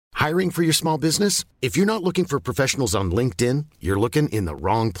Hiring for your small business? If you're not looking for professionals on LinkedIn, you're looking in the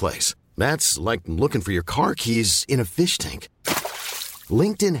wrong place. That's like looking for your car keys in a fish tank.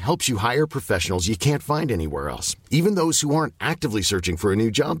 LinkedIn helps you hire professionals you can't find anywhere else, even those who aren't actively searching for a new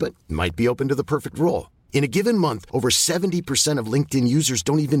job but might be open to the perfect role. In a given month, over 70% of LinkedIn users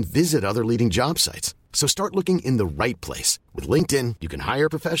don't even visit other leading job sites. So start looking in the right place. With LinkedIn, you can hire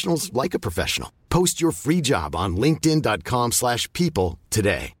professionals like a professional. Post your free job on linkedin.com/people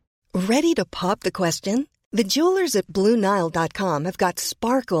today. Ready to pop the question? The jewelers at BlueNile.com have got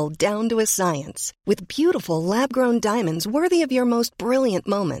sparkle down to a science with beautiful lab-grown diamonds worthy of your most brilliant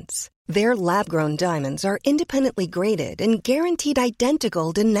moments. Their lab-grown diamonds are independently graded and guaranteed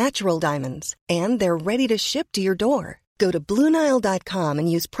identical to natural diamonds, and they're ready to ship to your door. Go to BlueNile.com and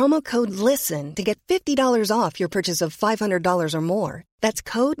use promo code LISTEN to get $50 off your purchase of $500 or more. That's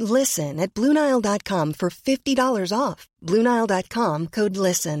code LISTEN at BlueNile.com for $50 off. BlueNile.com, code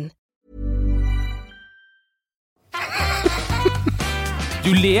LISTEN.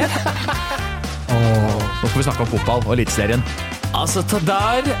 Du ler? Nå skal vi snakke om fotball og eliteserien. Altså, ta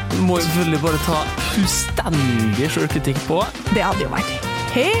der må jeg selvfølgelig bare ta fullstendig selvkritikk på. Det hadde jo vært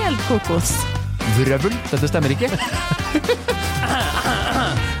helt kokos. Vrøvl, dette stemmer ikke.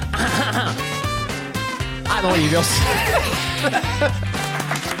 Nei, nå gir vi oss.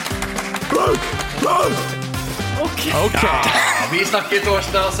 Ok. Vi snakker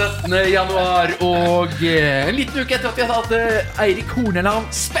torsdag 17. januar, og en liten uke etter at vi har hatt Eirik Horneland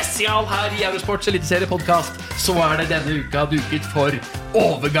spesial her i Eurosports eliteserie-podcast, så det denne uka duket for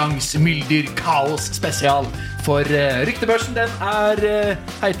overgangsmylder kaos spesial. For ryktebørsen, den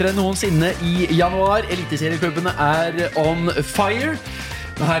heitere enn noensinne i januar. Eliteserieklubbene on fire.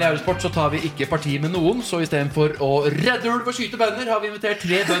 Men her i Eurosport så tar vi ikke parti med noen, så i stedet for å redde ulv og skyte bønder, har vi invitert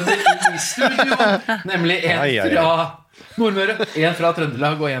 3 bønder inn i studio, nemlig en fra Nordmøre, en fra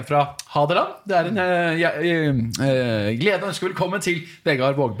Trøndelag og en fra Hadeland. Det en glede å ønske velkommen til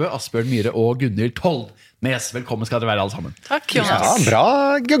Vegard Vågbø, Asbjørn Myhre og Gunhild Tollnes. Velkommen skal dere være alle sammen. Takk, Jonas. Ja, bra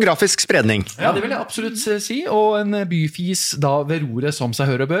geografisk spredning. Ja, det vil jeg absolutt si, og en byfis da ved roret som seg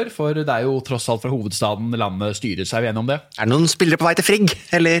hør og bør, for det jo tross alt fra hovedstaden landet styres. Vi enige om det? Det noen spillere på vei til Frigg,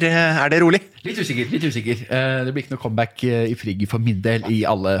 eller det rolig? Litt usikker. Det blir ikke noe comeback i Frigg for min del i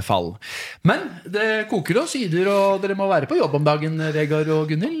alle fall. Men det koker og syder, og dere må være på jobb om dagen, Vegard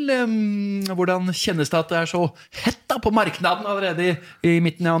og Gunhild. Hvordan kjennes det at det så hett da på marknaden allerede i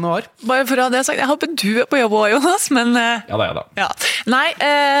midten av januar? Bare for å ha det sagt, jeg håper du på jobb også, Jonas, men... Ja da. Ja. Nei,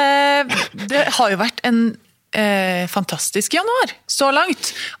 det har jo vært en fantastisk januar, så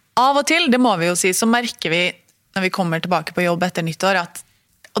langt. Av og til, det må vi jo si, så merker vi når vi kommer tilbake på jobb etter nyttår, at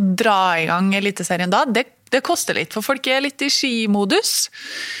å dra i gang eliteserien da, det koster litt, for folk litt i skimodus,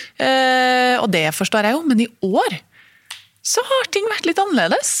 og det forstår jeg jo, men i år så har ting vært litt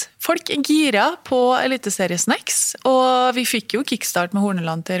annerledes. Folk gira på eliteseriesnacks, og vi fikk jo kickstart med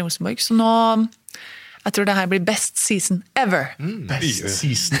Horneland til Rosenborg, så nå... Jeg tror det her blir best season ever. Best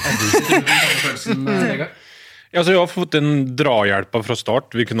season ever. Ja, så jeg har fått en drahjelp fra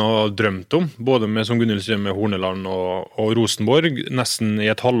start vi kunne ha drømt om, både med, som Gunhild sier, med Horneland og Rosenborg, nesten i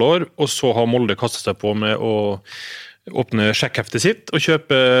et halvår, og så har Molde kastet seg på med å åpne sjekkheftet sitt og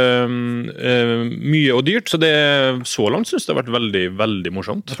kjøpe mye og dyrt, så det så langt synes det har vært veldig, veldig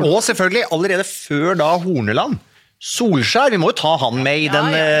morsomt. Og selvfølgelig allerede før da Horneland. Solskjær, vi må jo ta han med i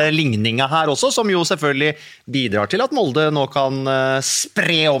den ligningen her også, som jo selvfølgelig bidrar til at Molde nå kan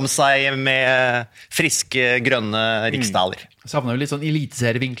spre om seg med friske, grønne riksdaler. Savner jo litt sånn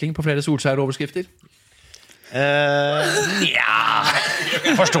eliteserievinkling på flere Solskjær-overskrifter. Ja,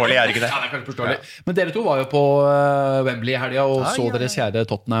 forståelig det ikke det? Ja, det kanskje forståelig. Men dere to var jo på Wembley i helgen og så deres kjære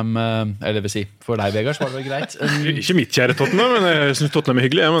Tottenham, eller vil si, for deg, Vegard, så var det greit. Ikke mitt kjære Tottenham, men jeg synes Tottenham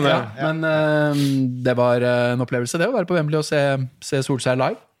hyggelig. Men det var en opplevelse det å være på Wembley og se Solskjær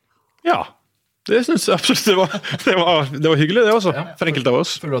live. Ja, det synes jeg absolutt det var hyggelig det også, for enkelte av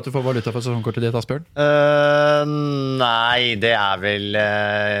oss. Føler du at du får valuta for sesongkortet ditt, Asbjørn? Nei, det vel...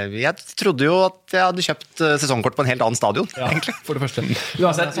 Jeg trodde jo at jeg hadde kjøpt sesongkort på en helt annen stadion, egentlig. For det første.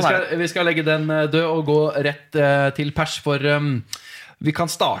 Uansett, vi skal legge den død og gå rett til pers, for vi kan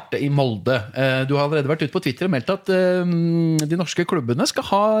starte i Molde. Du har allerede vært ute på Twitter og meldt at de norske klubbene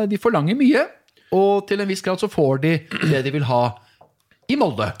de forlanger mye, og til en viss grad så får de det de vil ha i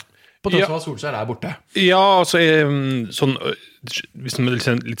Molde. På tross av at Solskjær borte. Ja, altså, sånn, hvis det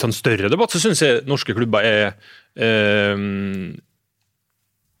litt sånn større debatt, så synes jeg norske klubber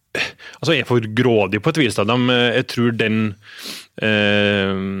altså er for grådig på et vis. Da. Jeg tror den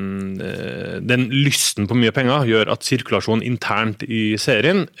lysten på mye penger gjør at sirkulasjonen internt i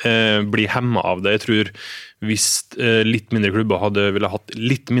serien blir hemmet av det. Jeg tror hvis litt mindre klubber ville hatt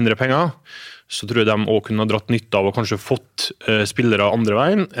litt mindre penger, så tror jeg de også kunne ha dratt nytte av og kanskje fått spillere andre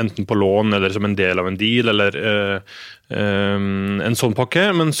veien, enten på lån eller som en del av en deal, eller en sånn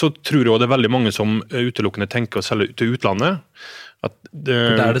pakke. Men så tror jeg også det er veldig mange som utelukkende tenker å selge til utlandet.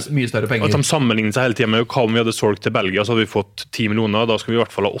 Der er det mye større penger. At de sammenligner seg hele tiden med hva om vi hadde solgt til Belgia, så hadde vi fått 10 millioner, da skal vi i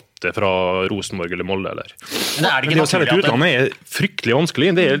hvert fall ha 8 fra Rosenborg eller Molde. Eller. Men det å selge til utlandet er fryktelig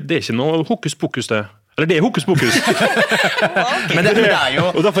vanskelig. Det er ikke noe hokus pokus det. Eller det er hokus pokus. Men det er jo...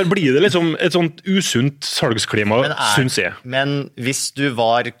 Og derfor blir det liksom et sånt usunt salgsklima, synes jeg. Men hvis du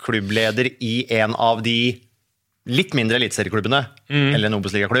var klubbleder i en av de litt mindre eliteserieklubbene, eller en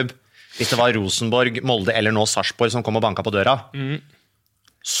Obos-ligaklubb, hvis det var Rosenborg, Molde eller nå Sarpsborg som kom og banka på døra,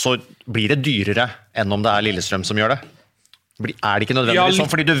 så blir det dyrere enn om det er Lillestrøm som gjør det. Er det ikke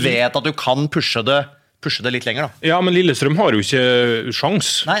nødvendig fordi du vet at du kan pushe det litt lenger da? Ja, men Lillestrøm har jo ikke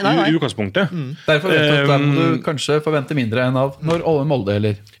sjans i utgangspunktet. Derfor vet du at der må du kanskje forvente mindre enn av når Molde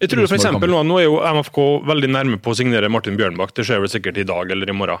eller jeg tror for eksempel nå er jo MFK veldig nærme på å signere Martin Bjørnbakk. Det skjer vel sikkert i dag eller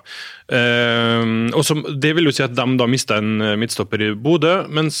i morgen. Og det vil jo si at de da mistet en midtstopper i Bodø,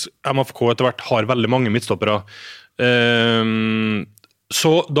 mens MFK etter hvert har veldig mange midtstoppere.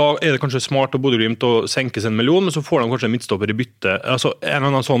 Så da er det kanskje smart av Bodø/Glimt å senke seg 1 million, men så får de kanskje en midtstopper i bytte. Altså en eller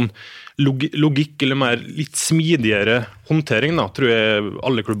annen sånn logikk eller mer litt smidigere håndtering da, tror jeg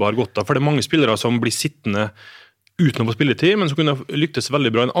alle klubber har godt av. For det er mange spillere som blir sittende uten å få spilletid, men som kunne lyktes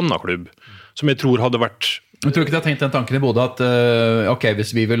veldig bra i en annen klubb, som jeg tror hadde vært... Jeg tror ikke de har tenkt den tanken i Bodø at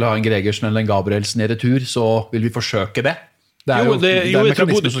hvis vi vil ha en Gregersen eller en Gabrielsen i retur, så vil vi forsøke det. Det er jo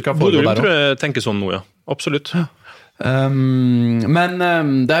mekanismer som skal foregå der også. Tror jeg tenker sånn nå, ja. Absolutt. Ja. Men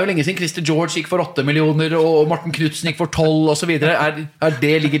det er jo lenge siden Christer George gikk for 8 millioner og Morten Knudsen gikk for 12 og så videre.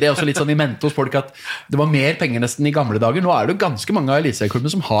 Ligger det også litt sånn i mente hos folk at det var mer penger nesten i gamle dager? Nå er det jo ganske mange av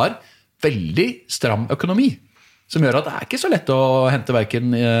eliteserieklubbene som har veldig stram økonomi, som gjør at det er ikke så lett å hente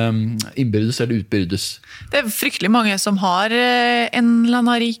hverken innbyrdes eller utbyrdes. Det er fryktelig mange som har en eller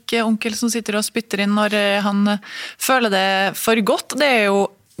annen rik onkel som sitter og spytter inn når han føler det for godt. Det er jo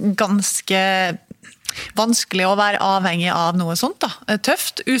ganske vanskelig å være avhengig av noe sånt da.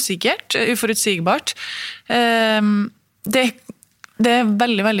 Tøft, usikkert, uforutsigbart. Det er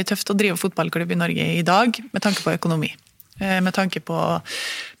veldig, veldig tøft å drive fotballklubb i Norge i dag med tanke på økonomi. Med tanke på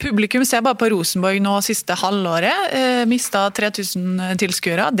publikum, se bare på Rosenborg nå siste halvåret, mistet 3000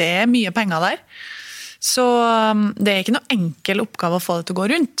 tilskuere, det er mye penger der. Så det er ikke noe enkel oppgave å få det til å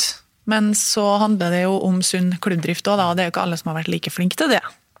gå rundt. Men så handler det jo om sunn klubbdrift også, da, og det er jo ikke alle som har vært like flinke til det.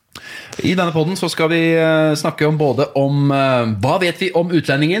 I denne podden så skal vi snakke om både om hva vet vi om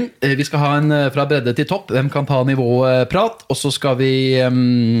utlendingen. Vi skal ha en fra bredde til topp, hvem kan ta nivåprat, og så skal vi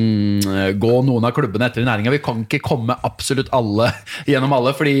gå noen av klubbene etter i næringen. Vi kan ikke komme absolutt alle gjennom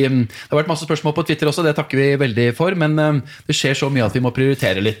alle, fordi det har vært masse spørsmål på Twitter også, det takker vi veldig for, men det skjer så mye at vi må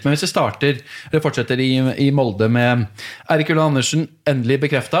prioritere litt. Men hvis vi fortsetter i Molde med Eirik Ulland Andersen, endelig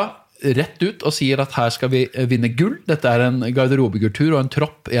bekreftet rett ut og sier at her skal vi vinne gull. Dette er en garderobekultur og en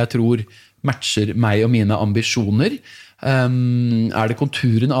tropp jeg tror matcher meg og mine ambisjoner. Er det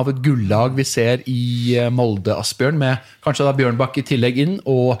konturen av et gullag vi ser i Molde, Asbjørn, med kanskje da Bjørnbakk i tillegg inn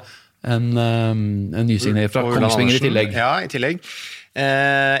og en nysigner fra Kongsvinger i tillegg? Ja, i tillegg.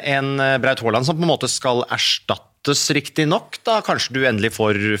 En Braut Haaland som på en måte skal erstatte riktig nok da, kanskje du endelig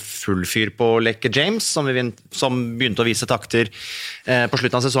får full fyr på Leke James, som begynte å vise takter på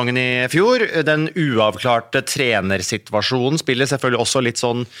slutten av sesongen i fjor. Den uavklarte trenersituasjonen spiller selvfølgelig også litt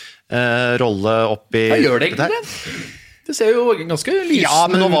sånn rolle opp i... Hva gjør det egentlig det? Det ser jo ganske lysende ut. Ja,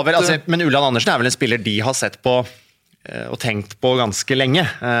 men Ulland Andersen er vel en spiller de har sett på og tenkt på ganske lenge.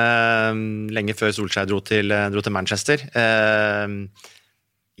 Lenge før Solskjær dro til Manchester.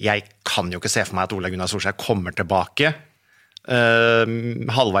 Jeg kan jo ikke se for meg at Ole Gunnar Solskjær kommer tilbake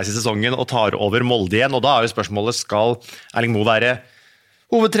halvveis i sesongen og tar over Molde igjen, og da er jo spørsmålet, skal Erling Moe være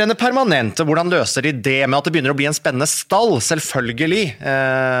hovedtrener permanent? Hvordan løser de det med at det begynner å bli en spennende stall? Selvfølgelig.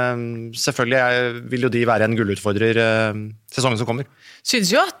 Selvfølgelig vil jo de være en gullutfordrer sesongen som kommer. Synes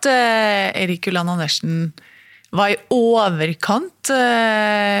jo at Eirik Ulland Andersen var i overkant,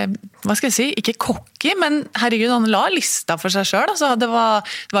 hva skal jeg si, ikke cocky, men herregud, han la lista for seg selv. Altså, det var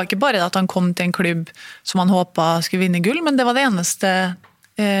ikke bare at han kom til en klubb som han håpet skulle vinne gull, men det var det eneste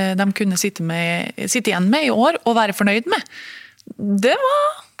de kunne sitte igjen med i år og være fornøyd med. Det var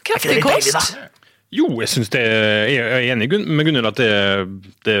kraftig kost. Jo, jeg synes jeg er enig med Gunnhild at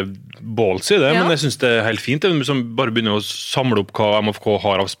det er balls i det, men jeg synes det er helt fint. Det som bare begynner å samle opp hva MFK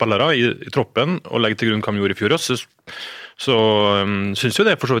har av spillere i troppen, og legge til grunn hva de gjorde i fjor også, så synes jo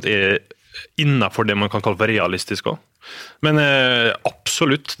det for så vidt er innenfor det man kan kalle for realistisk også. Men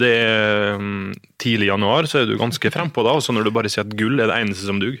absolutt, det er tidlig i januar, så er du ganske frempå da, og så når du bare sier at gull er det eneste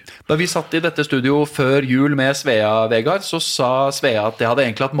som dug. Da vi satt i dette studio før jul med Svea, Vegard, så sa Svea at det hadde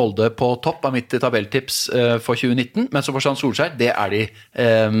egentlig hatt Molde på topp av mitt tabelltips for 2019, men så forsvant Solskjær, det er de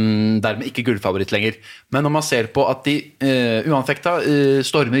dermed ikke gullfavoritt lenger. Men når man ser på at de uanfekta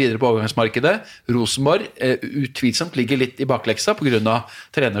stormer videre på overgangsmarkedet, Rosenborg utvilsomt ligger litt i bakleksa på grunn av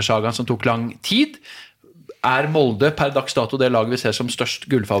trenersagaen som tok lang tid. Er Molde per dags dato det laget vi ser som størst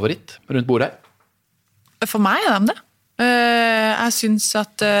gullfavoritt rundt bordet her? For meg er de det. Jeg synes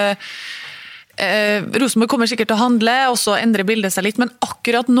at Rosenborg kommer sikkert til å handle, og så endrer bildet seg litt, men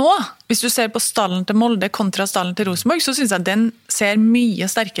akkurat nå, hvis du ser på stallen til Molde kontra stallen til Rosenborg, så synes jeg den ser mye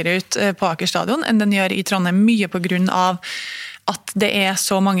sterkere ut på Aker Stadion enn den gjør i Trondheim, mye på grunn av at det er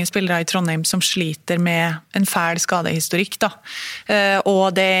så mange spillere i Trondheim som sliter med en fæl skadehistorikk. Da.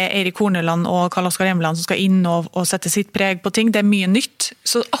 Og det er Eirik Horneland og Karl Oskar Hjemland som skal inn og sette sitt preg på ting. Det er mye nytt.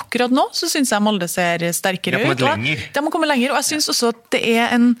 Så akkurat nå så synes jeg Molde ser sterkere ut. De må komme lenger. Og jeg synes også at det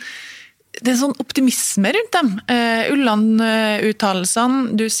er en sånn optimisme rundt dem.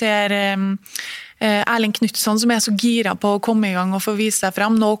 Ulland-uttalelsene, du ser Erling Knutson som er så gira på å komme i gang og få vise seg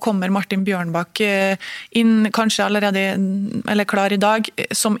frem. Nå kommer Martin Bjørnbakk inn, kanskje allerede eller klar i dag,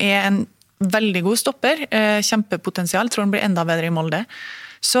 som er en veldig god stopper. Kjempepotensial, tror han blir enda bedre i Molde.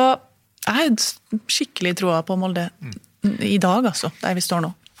 Så jeg har skikkelig troa på Molde i dag, altså, der vi står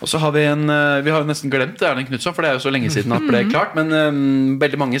nå. Og så har vi vi har jo nesten glemt Erling Knutson, for det er jo så lenge siden at det ble klart, men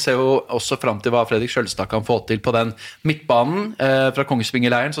veldig mange ser jo også frem til hva Fredrik Skjølstad kan få til på den midtbanen. Fra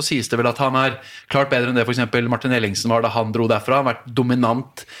Kongsvinger-leiren så sies det vel at han er klart bedre enn det for eksempel Martin Ellingsen var da han dro derfra. Han har vært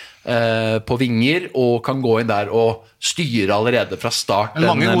dominant på vinger og kan gå inn der og styre allerede fra start.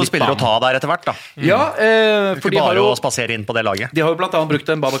 Mange gode spillere å ta der etter hvert da. Ja, for de har jo å spasere inn på det laget. De har jo blant annet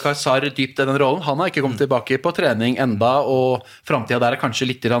brukt en Babakar Sarr dypt i den rollen. Han har ikke kommet tilbake på trening enda, og fremtiden der er kanskje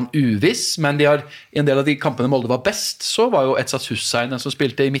litt uviss, men de har, i en del av de kampene Molde var best, så var jo Etsat Hussein den som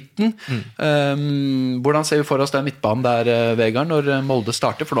spilte i midten. Hvordan ser vi for oss den midtbanen der, Vegard, når Molde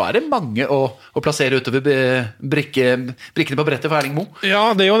starter? For nå er det mange å plassere utover brikkene på brettet for Erling Moe.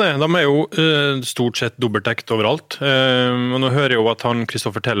 Ja, det er jo det. De er jo stort sett dobbeltdekt overalt. Og nå hører jeg jo at han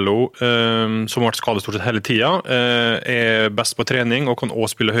Kristoffer Tello, som har vært skadet stort sett hele tiden, er best på trening og kan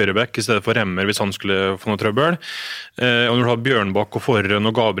også spille høyrebekk i stedet for Remmer hvis han skulle få noe trøbbel. Og når du har Bjørnbakk og Forren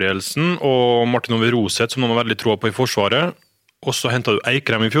og Gabrielsen og Martin Ove Roseth som noen har veldig tro på i forsvaret, og så hentet du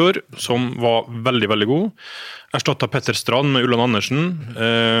Eikrem i fjor, som var veldig, veldig god. Erstattet Petter Strand med Ulland Andersen.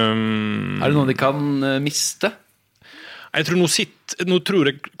 Er det noe de kan miste? Jeg tror nå tror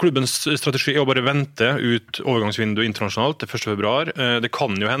jeg klubbens strategi er å bare vente ut overgangsvinduet internasjonalt til 1. februar. Det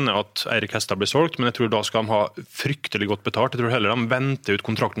kan jo hende at Eirik Hestad blir solgt, men jeg tror da skal de ha fryktelig godt betalt. Jeg tror heller de venter ut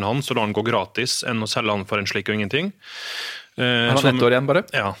kontrakten hans og lar han gå gratis enn å selge han for en slik og ingenting. Han har ett år igjen bare.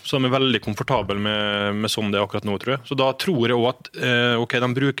 Ja, så de er veldig komfortabel med sånn det er akkurat nå, tror jeg. Så da tror jeg også at ok,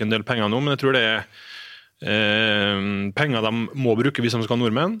 de bruker en del penger nå, men jeg tror det er penger de må bruke hvis de skal ha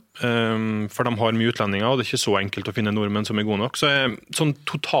nordmenn, for de har mye utlendinger, og det er ikke så enkelt å finne nordmenn som er gode nok. Så sånn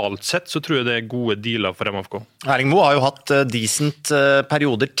totalt sett så tror jeg det er gode dealer for MFK. Erling Moe har jo hatt decent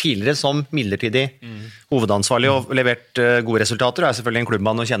perioder tidligere som midlertidig hovedansvarlig og levert gode resultater, og er selvfølgelig en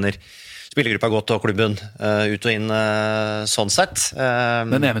klubbmann og kjenner spillergruppa godt og klubben ut og inn sånn sett.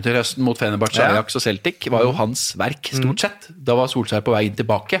 Den eventyrhøsten mot Fenerbahçe, Ajax og Celtic var jo hans verk, stort sett. Da var Solskjær på vei inn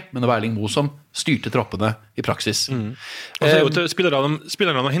tilbake, men det var Erling Moe som styrte troppene i praksis.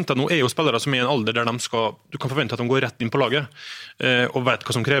 Spillerne har hentet nå er jo spillere som er i en alder der du kan forvente at de går rett inn på laget, og vet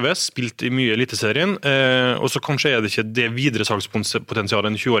hva som kreves, spilt i mye eliteserien, og så kanskje er det ikke det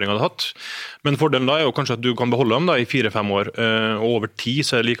videresalgspotensialet en 20-åring hadde hatt, men fordelen da er jo kanskje at du kan beholde dem da i 4-5 år, og over 10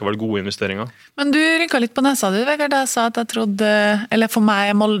 så er det likevel gode investeringer. Men du rynket litt på nesa du, Vegard, da jeg sa at jeg trodde, eller for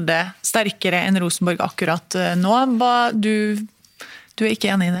meg er Molde sterkere enn Rosenborg akkurat nå. Du er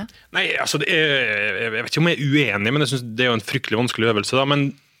ikke enig i det? Nei, altså jeg vet ikke om jeg er uenig, men jeg synes det er jo en fryktelig vanskelig øvelse da, men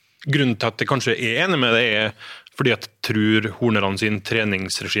grunnen til at jeg kanskje er enig med det er fordi at jeg tror Horneland sin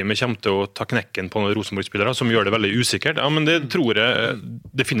treningsregime kommer til å ta knekken på noen Rosenborg-spillere, som gjør det veldig usikkert. Ja, men det tror jeg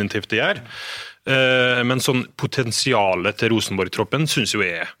definitivt det gjør. Men sånn potensialet til Rosenborg-troppen synes jo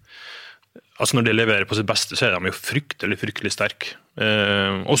jeg altså når de leverer på sitt beste, så er de jo fryktelig sterk.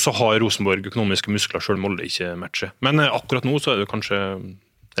 Og så har Rosenborg økonomiske muskler selv Molde ikke matcher. Men akkurat nå så er det kanskje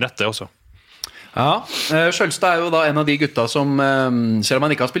rett det også. Ja, Skjølstad jo da en av de gutta som, selv om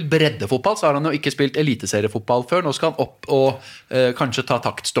han ikke har spilt breddefotball, så har han jo ikke spilt eliteseriefotball før. Nå skal han opp og kanskje ta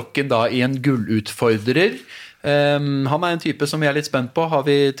taktstokken da i en gullutfordrer. Han en type som vi litt spent på. Har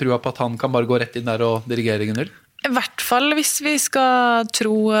vi trua på at han kan bare gå rett inn der og dirigere Gunnhild? I hvert fall hvis vi skal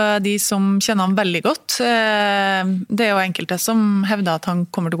tro de som kjenner han veldig godt. Det jo enkelte som hevder at han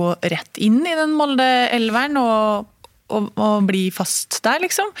kommer til å gå rett inn i den Molde-elveren og bli fast der,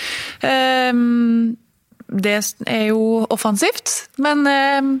 liksom. Det jo offensivt, men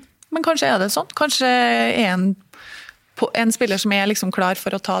kanskje det sånn. Kanskje en spiller som liksom klar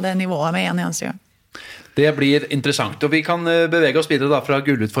for å ta det nivået med en eneste gang. Det blir interessant, og vi kan bevege oss videre da fra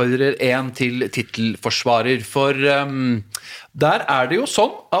gullutfordrer 1 til titelforsvarer, for der det jo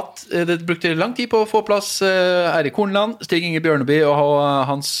sånn at det brukte lang tid på å få plass Eirik Horneland, Stig Inge Bjørneby og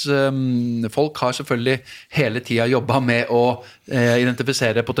hans folk har selvfølgelig hele tiden jobbet med å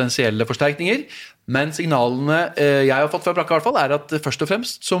identifisere potensielle forsterkninger, men signalene jeg har fått fra Brakke i hvert fall at først og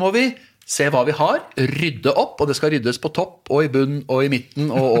fremst så må vi se hva vi har, rydde opp, og det skal ryddes på topp og i bunn og i midten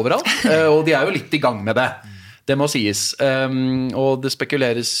og overalt, og de jo litt i gang med det. Det må sies. Og det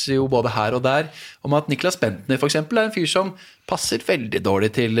spekuleres jo både her og der om at Niklas Bentner for eksempel en fyr som passer veldig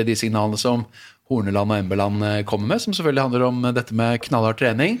dårlig til de signalene som Horneland og Embeland kommer med, som selvfølgelig handler om dette med knallhard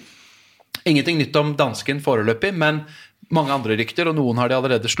trening. Ingenting nytt om dansken foreløpig, men mange andre rykter, og noen har de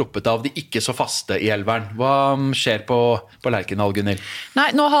allerede sluppet av de ikke så faste i elveren. Hva skjer på Lerkendal, Gunnhild? Nei,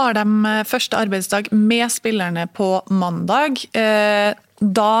 nå har de første arbeidsdag med spillerne på mandag.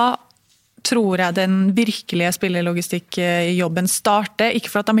 Da tror jeg den virkelige spillerlogistikkjobben starter,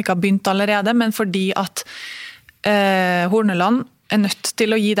 ikke for at de ikke har begynt allerede, men fordi at Horneland nødt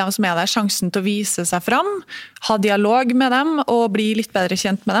til å gi dem som der sjansen til å vise seg fram, ha dialog med dem og bli litt bedre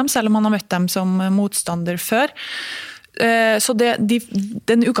kjent med dem, selv om han har møtt dem som motstander før. Så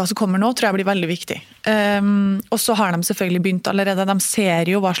den uka som kommer nå tror jeg blir veldig viktig. Og så har de selvfølgelig begynt allerede. De ser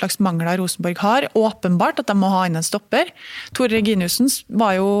jo hva slags mangler Rosenborg har. Åpenbart at de må ha inn en stopper. Tore Reginiussen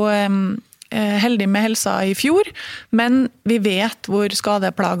var jo heldig med helsa i fjor, men vi vet hvor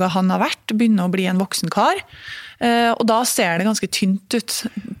skadeplaget han har vært, begynner å bli en voksen kar. Og da ser det ganske tynt ut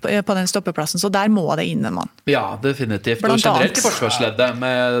på den stoppeplassen, så der må det inn en mann. Ja, definitivt. Og generelt i forsvarsleddet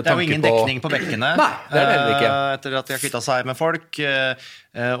med tanke på... Det jo ingen dekning på bekkene. Nei, det det heller ikke. Etter at de har kvittet seg med folk.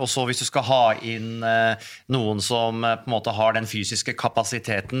 Og så hvis du skal ha inn noen som på en måte har den fysiske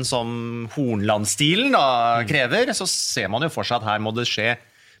kapasiteten som Hornland-stilen krever, så ser man jo for seg at her må det skje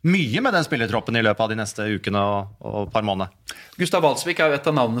mye med den spillertroppen i løpet av de neste ukene og par måneder. Gustav Walsvik jo et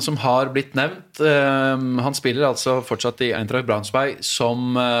av navnene som har blitt nevnt. Han spiller altså fortsatt i Eintracht Braunschweig,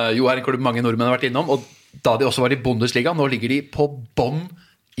 som jo en klubb mange nordmenn har vært innom, og da de også var i Bundesliga, nå ligger de på bånn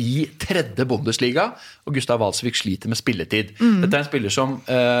i 3. Bundesliga, og Gustav Walsvik sliter med spilletid. Dette en spiller som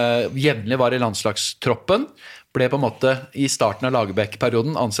jevnlig var i landslagstroppen, ble på en måte i starten av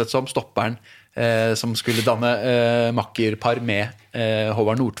Lagerbäck-perioden ansett som stopperen som skulle danne makkerpar med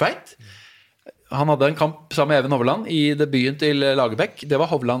Håvard Nordtveit. Han hadde en kamp sammen med Even Hovland i debuten til Lagerbäck. Det var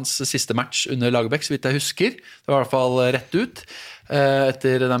Hovlands siste match under Lagerbäck, så vidt jeg husker. Det var i hvert fall rett ut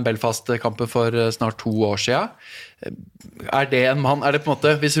etter den Belfast-kampen for snart 2 år siden. Det en mann, det på en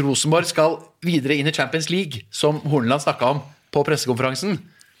måte, hvis Rosenborg skal videre inn i Champions League, som Horneland snakket om på pressekonferansen,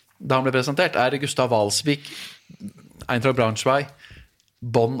 da han ble presentert, det Gustav Walsvik, Eintracht Braunschweig,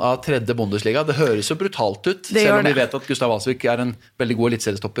 bånd av 3. Bundesliga. Det høres jo brutalt ut, selv om vi vet at Gustav Walsvik en veldig god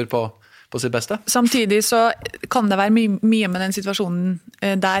eliteseriestopper på sitt beste. Samtidig så kan det være mye med den situasjonen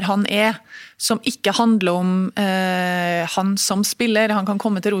der han som ikke handler om han som spiller. Han kan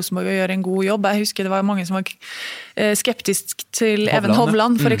komme til Rosenborg og gjøre en god jobb. Jeg husker det var mange som var skeptisk til Even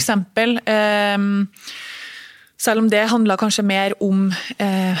Hovland, for eksempel. Selv om det handlet kanskje mer om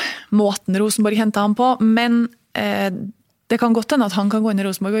måten Rosenborg hentet han på, men det kan godt hende at han kan gå inn i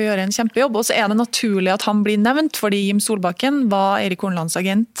Rosenborg og gjøre en kjempejobb, og så det naturlig at han blir nevnt, fordi Jim Solbakken var Erik Hornelands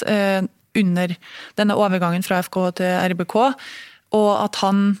agent under denne overgangen fra FK til RBK, og at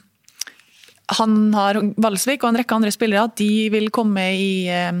han har Walsvik og en rekke andre spillere, at de vil komme i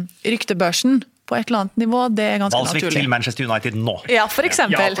ryktebørsen på et eller annet nivå, det ganske Walsvik naturlig. Til Manchester United nå. Ja, for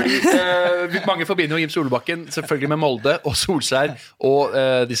eksempel. Ja, fordi mange forbinder jo Jim Solbakken selvfølgelig med Molde og Solskjær og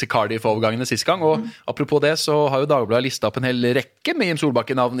disse Cardiff-overgangene sist gang, og apropos det så har jo Dagbladet listet opp en hel rekke med Jim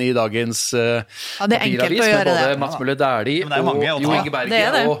Solbakken-navn i dagens papiravis, med både Mats Møller Dæhlie og Jo Inge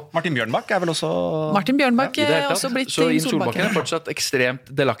Berge og Martin Bjørnbakk vel også... Martin Bjørnbakk også blitt så Jim Solbakken fortsatt ekstremt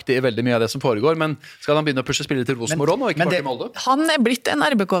delaktig i veldig mye av det som foregår, men skal han begynne å pushe spillere til Rosenborg nå, og ikke bare til Molde? Han blitt en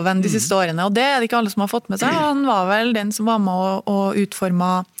RBK-venn de siste årene, og det det ikke alle som har fått med seg. Han var vel den som var med å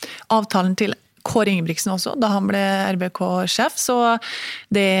utforme avtalen til Kåre Ingebrigtsen også, da han ble RBK-sjef, så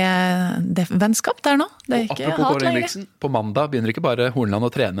det er vennskap der nå. Det er ikke Apropos hat Kåre lenger. Ingebrigtsen, på mandag begynner ikke bare Horneland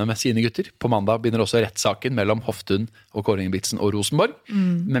å trene med sine gutter. På mandag begynner også rettssaken mellom Hoftun og Kåre Ingebrigtsen og Rosenborg,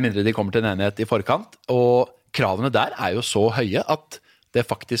 med mindre de kommer til en enighet i forkant. Og kravene der er jo så høye at det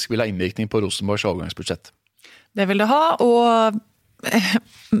faktisk vil ha innvirkning på Rosenborgs overgangsbudsjett. Det vil det ha, og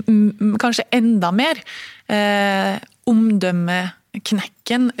kanskje enda mer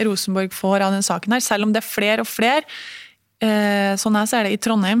omdømmeknekken Rosenborg får av den saken her, selv om det er flere og flere, sånn her ser det i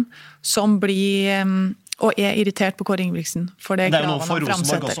Trondheim, som blir og er irritert på Kåre Ingebrigtsen for det Det er jo noe kravene for han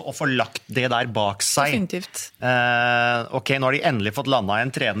Rosenborg framsetter. også å få lagt det der bak seg. Definitivt. Ok, nå har de endelig fått landet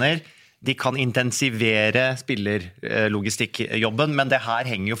en trener. De kan intensivere spillerlogistikkjobben, men det her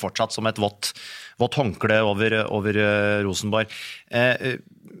henger jo fortsatt som et vått håndkle over Rosenborg.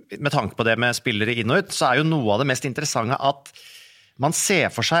 Med tanke på det med spillere inn og ut, så er jo noe av det mest interessante at man ser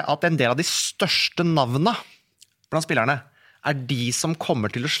for seg at en del av de største navnene blant spillerne er de som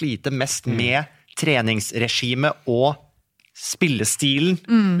kommer til å slite mest med treningsregimet og spillestilen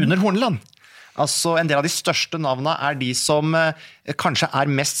under Horneland. Altså, en del av de største navnene er de som kanskje er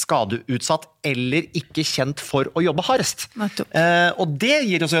mest skadeutsatt eller ikke kjent for å jobbe hardest. Nettopp. Og det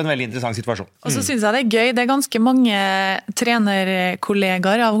gir oss jo en veldig interessant situasjon. Og så synes jeg det er gøy, det er ganske mange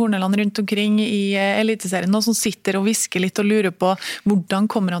trenerkollegaer av Horneland rundt omkring i eliteserien nå som sitter og visker litt og lurer på hvordan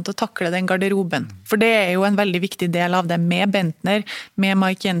kommer han til å takle den garderoben. For det er jo en veldig viktig del av det med Bentner, med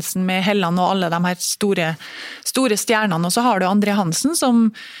Mike Jensen, med Helland og alle de her store stjernene. Og så har du André Hansen som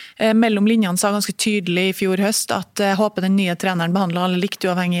mellom linjene sa ganske tydelig i fjor høst at jeg håper den nye treneren behandler alle likt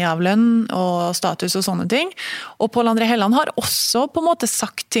uavhengig av lønn og status og sånne ting. Og Pål André Helland har også på en måte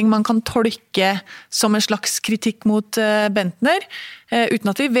sagt ting man kan tolke som en slags kritikk mot Bentner,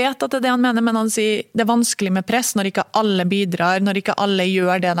 uten at vi vet at det er det han mener, men han sier det er vanskelig med press når ikke alle bidrar, når ikke alle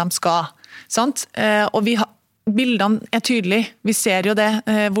gjør det de skal. Sant? Og bildene er tydelige. Vi ser jo det,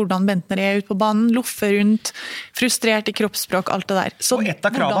 hvordan Bentner er ute på banen, loffer rundt, frustrert i kroppsspråk, alt det der. Så Og et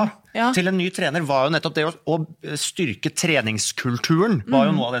av kravene til en ny trener var jo nettopp det å styrke treningskulturen. Var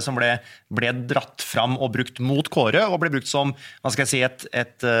jo noe av det som ble dratt fram og brukt mot Kåre, og ble brukt som hva skal jeg si,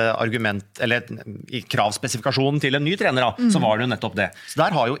 et argument, eller i kravspesifikasjonen til en ny trener, da, så var det jo nettopp det. Så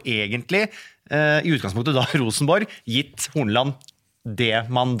der har jo egentlig i utgangspunktet da Rosenborg gitt Horneland det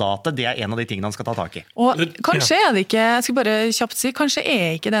mandatet, det er en av de tingene han skal ta tak i. Og kanskje er det ikke, jeg skal bare kjapt si, kanskje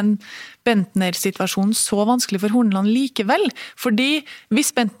er ikke den Bentner-situasjonen så vanskelig for Horneland likevel. Fordi hvis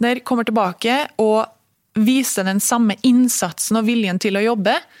Bentner kommer tilbake og viser den samme innsatsen og viljen til å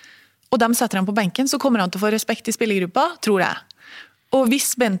jobbe, og de setter ham på benken, så kommer han til å få respekt i spillergruppa, tror jeg. Og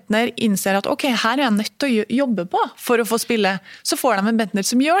hvis Bentner innser at ok, her er jeg nødt til å jobbe på for å få spille, så får de en Bentner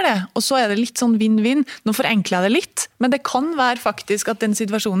som gjør det. Og så er det litt sånn vinn-vinn. Nå forenkler jeg det litt, men det kan være faktisk at den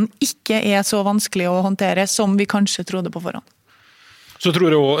situasjonen ikke er så vanskelig å håndtere som vi kanskje trodde på forhånd. Så tror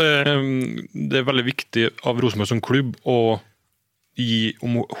jeg også det er veldig viktig av Rosenborg som klubb å gi,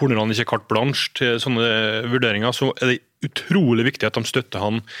 om Horneland ikke er carte blanche til sånne vurderinger, så er det utrolig viktig at de støtter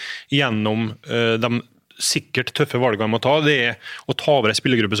han gjennom de sikkert tøffe valgene må ta. Det er å ta over en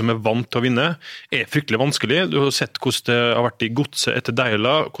spillergruppe som er vant til å vinne, er fryktelig vanskelig. Du har sett hvordan det har vært i Godset etter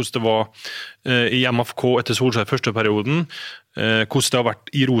Deila, hvordan det var i MFK etter Solskjær første perioden, hvordan det har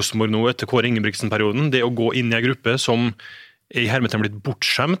vært i Rosenborg nå etter Kåre Ingebrigtsen-perioden. Det å gå inn i en gruppe som er i hermetegn blitt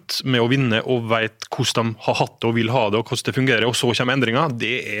bortskjemt med å vinne og vet hvordan de har hatt det og vil ha det og hvordan det fungerer, og så kommer endringer,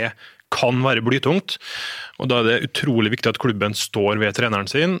 det kan være blytungt. Og da er det utrolig viktig at klubben står ved treneren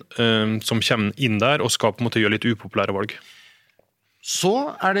sin, som kommer inn der og skal på en måte gjøre litt upopulære valg. Så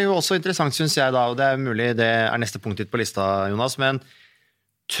er det jo også interessant, synes jeg da, og det er mulig det er neste punkt ditt på lista, Jonas, men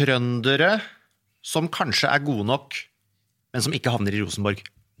trøndere som kanskje er gode nok, men som ikke havner i Rosenborg.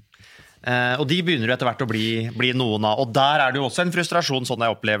 Og de begynner jo etter hvert å bli noen av, og der er det jo også en frustrasjon, sånn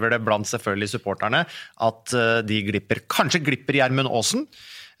jeg opplever det blant selvfølgelig supporterne, at de kanskje glipper Gjermund Aasen,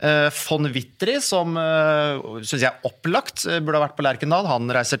 von Wittry, som synes jeg opplagt burde ha vært på Lerkendal. Han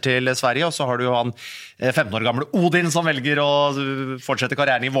reiser til Sverige, og så har du jo han 15 år gamle Odin som velger å fortsette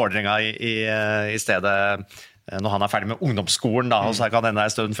karrieren i Vålerenga i stedet når han er ferdig med ungdomsskolen, da, og så kan denne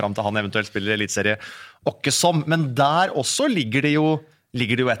en stund fram til han eventuelt spiller elitserie åkke som. Men der også ligger det jo et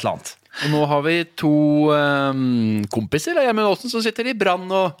eller annet. Og nå har vi to kompiser av Gjermund Aasen som sitter i Brann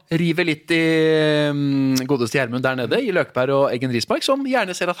og river litt i godeste Gjermund der nede, i Løkberg og Eggen Rismark, som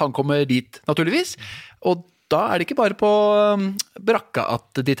gjerne ser at han kommer dit, naturligvis. Og da er det ikke bare på brakka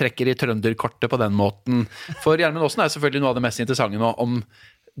at de trekker i trønderkortet på den måten. For Gjermund Aasen er selvfølgelig noe av det mest interessante nå om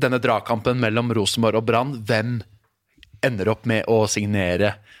denne dragkampen mellom Rosenborg og Brann. Hvem ender opp med å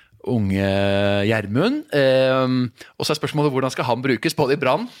signere unge Gjermund. Og så spørsmålet hvordan skal han brukes, både i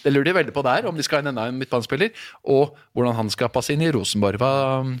Brann, det lurer de veldig på der, om de skal ha enda en midtbanespiller, og hvordan han skal passe inn i Rosenborg.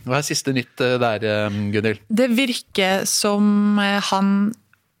 Hva siste nytt der, Gunnhild? Det virker som han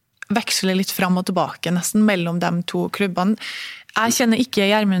veksler litt fram og tilbake nesten mellom de to klubbene. Jeg kjenner ikke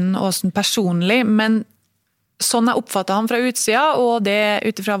Gjermund Aasen personlig, men sånn jeg oppfatter han fra utsida, og det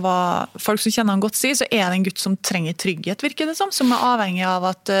utifra hva folk som kjenner han godt sier, så er det en gutt som trenger trygghet, virker det som er avhengig av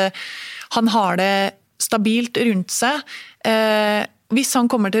at han har det stabilt rundt seg. Hvis han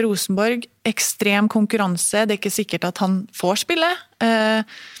kommer til Rosenborg, ekstrem konkurranse, det er ikke sikkert at han får spille.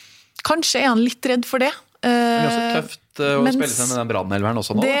 Kanskje er han litt redd for det. Det er også tøft å spille seg med den Brann-elveren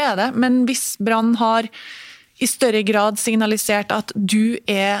også nå. Det er det, men hvis Brann har i større grad signalisert at du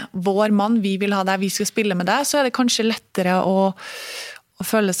er vår mann, vi vil ha deg, vi skal spille med deg, så er det kanskje lettere å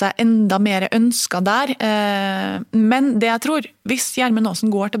føle seg enda mer ønsket der. Men det jeg tror, hvis Gjermund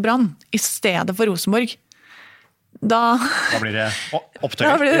Aasen går til Brann i stedet for Rosenborg, da blir det opptøyer.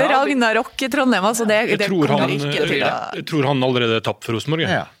 Da blir det Ragnarok i Trondheim, altså det kommer ikke til det. Jeg tror han allerede er tapt for Rosenborg.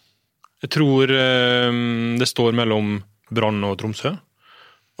 Ja. Jeg tror det står mellom Brann og Tromsø.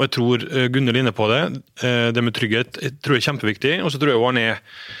 Og jeg tror Gunnhild er inne på det. Det med trygghet jeg tror jeg er kjempeviktig. Og så tror jeg han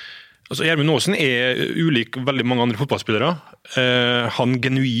Gjermund Aasen er ulik veldig mange andre fotballspillere. Han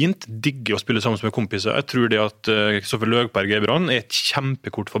genuint digger å spille sammen med kompiser. Jeg tror det at Kristoffer Løgberg i Brann er et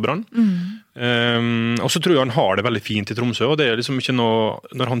kjempekort for Brann. Og så tror jeg han har det veldig fint i Tromsø, og det er liksom ikke noe,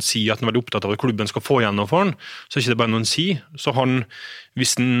 når han sier at han er veldig opptatt av at klubben skal få igjennom for han, så er ikke det bare noe han sier. Så jeg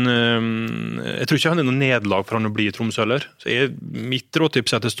tror ikke han er noe nederlag for han å bli i Tromsø heller. Så mitt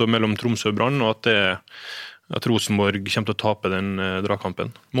rådtips er at det står mellom Tromsø og Brann, og at Rosenborg kommer til å tape den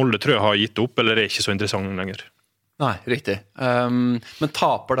dragkampen. Molde tror jeg har gitt opp, eller er ikke så interessant lenger. Nei, riktig. Men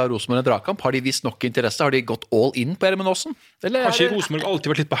taper da Rosenborg en dragkamp? Har de vist nok interesse? Har de gått all in på Gjermund Aasen? Har ikke Rosenborg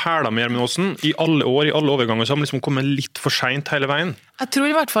alltid vært litt på hæla med Gjermund Aasen? I alle år, i alle overganger, så har de liksom kommet litt for sent hele veien. Jeg tror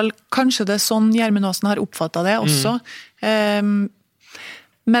i hvert fall kanskje det er sånn Gjermund Aasen har oppfattet det også.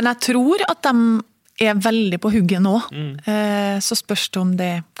 Men jeg tror at de er veldig på hugget nå. Så spørs det om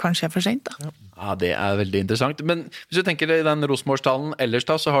det kanskje er for sent da. Ja, det er veldig interessant. Men hvis du tenker i den Rosenborg-stallen ellers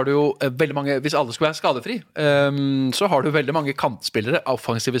da, så har du jo veldig mange, hvis alle skulle være skadefri, så har du veldig mange kantspillere,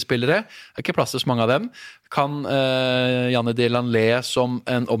 offensive spillere. Det er ikke plass til så mange av dem. Kan Janne Delanlé som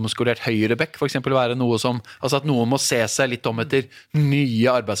en omskolert høyrebekk for eksempel være noe som, altså at noen må se seg litt om etter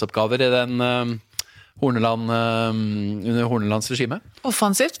nye arbeidsoppgaver i den under Hornelands regime?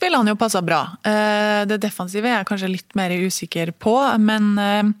 Offensivt vil han jo passe bra. Det defensive er jeg kanskje litt mer usikker på, men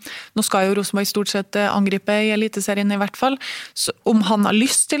nå skal jo Rosenborg stort sett angripe i Eliteserien i hvert fall. Så om han har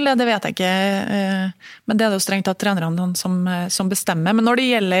lyst til det, det vet jeg ikke. Men det er det jo strengt tatt trenerne som bestemmer. Men når det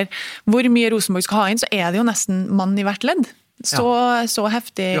gjelder hvor mye Rosenborg skal ha inn, så er det jo nesten mann i hvert ledd. Så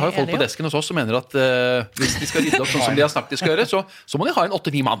heftig. Vi har jo folk på desken hos oss som mener at hvis de skal rydde opp sånn som de har snakket de skal gjøre, så må de ha en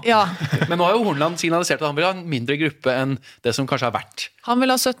 8-9 mann. Ja. Men nå har jo Horneland signalisert at han vil ha en mindre gruppe enn det som kanskje har vært. Han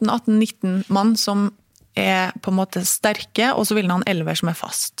vil ha 17-18-19 mann som er på en måte sterke, og så vil han ha en 11 som er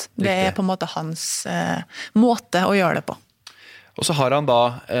fast. Det er på en måte hans måte å gjøre det på. Og så har han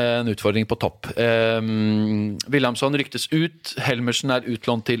da en utfordring på topp. Williamson ryktes ut, Helmersen er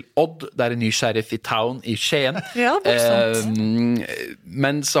utlånt til Odd, det er en ny sheriff i town i Skien. Ja,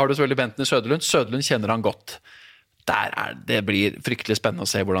 men så har du selvfølgelig Bentner Søderlund. Søderlund kjenner han godt. Det blir fryktelig spennende å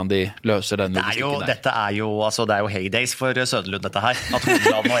se hvordan de løser den logistikken der. Det er jo heydays for Søderlund dette her. At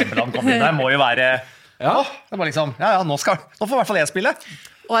Horneland og Embeland kommer inn der må jo være det var liksom, nå får i hvert fall jeg spille.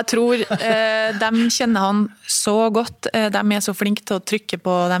 Og jeg tror de kjenner han så godt, de er så flinke til å trykke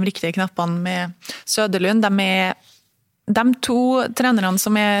på de riktige knappene med Søderlund. De to trenerne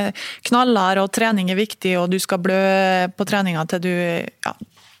som er knallhard, og trening er viktig, og du skal blø på treninga til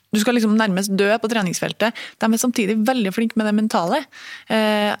du skal liksom nærmest dø på treningsfeltet. De er samtidig veldig flinke med det mentale.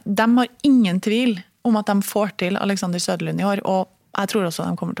 De har ingen tvil om at de får til Alexander Søderlund i år, og jeg tror også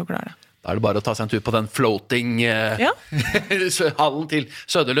de kommer til å klare det. Da er det bare å ta seg en tur på den floating hallen til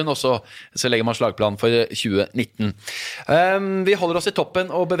Søderlund, og så legger man slagplan for 2019. Vi holder oss i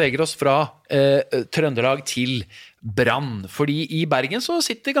toppen og beveger oss fra Trøndelag til Brann. Fordi i Bergen så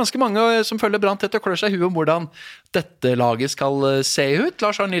sitter ganske mange som følger Brann tett og klør seg i huet om hvordan dette laget skal se ut.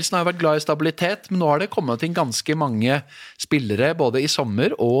 Lars Arne Nilsen har vært glad i stabilitet, men nå har det kommet inn ganske mange spillere både i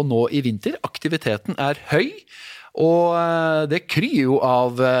sommer og nå i vinter. Aktiviteten er høy. Og det kryr jo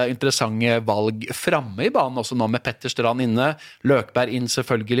av interessante valg fremme i banen også nå, med Petter Strand inne, Løkberg inn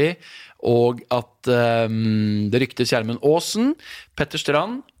selvfølgelig, og at det ryktes Gjermund Aasen. Petter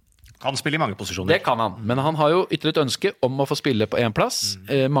Strand kan spille i mange posisjoner. Det kan han, men han har jo ytret ønske om å få spille på en plass.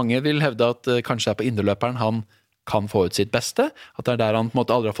 Mange vil hevde at kanskje er på inderløperen han kan få ut sitt beste, at det der han på en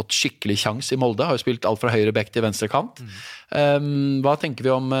måte aldri har fått skikkelig sjans i Molde, har jo spilt alt fra høyre bekk til venstre kant. Hva tenker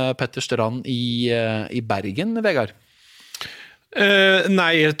vi om Petter Strand i Bergen, Vegard?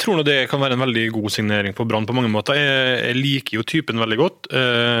 Nei, jeg tror nå det kan være en veldig god signering på Brann på mange måter. Jeg liker jo typen veldig godt.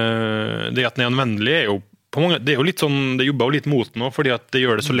 Det at den er anvendelig er jo det er jo litt sånn, det jobber jo litt mot nå, fordi at det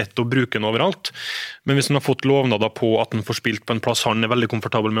gjør det så lett å bruke den overalt. Men hvis han har fått lovnader på at han får spilt på en plass han er veldig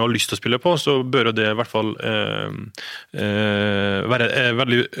komfortabel med og har lyst til å spille på, så bør det i hvert fall være et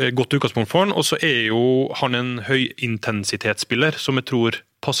veldig godt utgangspunkt for han. Og så er jo han en høyintensitetsspiller, som jeg tror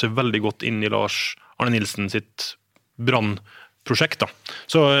passer veldig godt inn i Lars Arne Nilsen sitt Brann-prosjekt.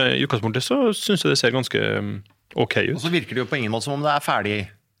 Så i utgangspunktet så synes jeg det ser ganske ok ut. Og så virker det jo på ingen måte som om det er ferdig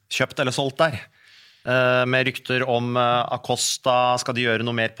kjøpt eller solgt der. Med rykter om Acosta, skal de gjøre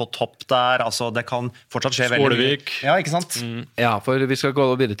noe mer på topp der? Altså, det kan fortsatt skje Skålevik. Ja, ikke sant? Ja, for vi skal gå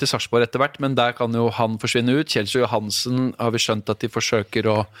videre til Sarpsborg etter hvert, men der kan jo han forsvinne ut. Kjelsrud Johansen har vi skjønt at de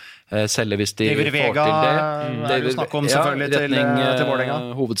forsøker å selge hvis de David får Vega, til det. er det jo snakk om selvfølgelig til Vålerenga.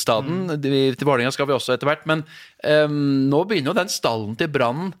 Hovedstaden. Til Vålerenga skal vi også etter hvert, men nå begynner jo den stallen til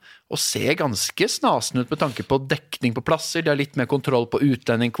Brann å se ganske snasen ut med tanke på dekning på plasser. De har litt mer kontroll på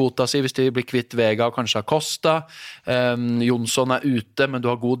utlendingkvota si hvis de blir kvitt Vega og kanskje Acosta. Jonsson er ute, men du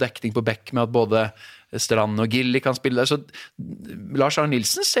har god dekning på bekk med at både Strand og Gilly kan spille der. Så Lars Arne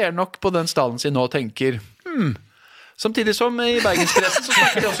Nilsen ser nok på den stallen sin nå og tenker samtidig som i Bergenspressen så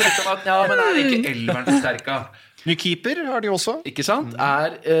snakker de også litt om at ja, men er ikke elveren forsterket? Ny keeper har de også. Ikke sant?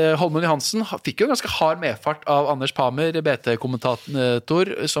 Holmen Johansen fikk jo ganske hard medfart av Anders Palmer,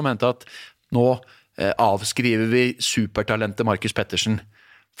 BT-kommentator, som mente at nå avskriver vi supertalentet Markus Pettersen.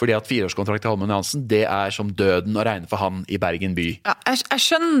 Fordi at 4-årskontrakt til Holmen Johansen, det er som døden å regne for han i Bergen by. Ja, jeg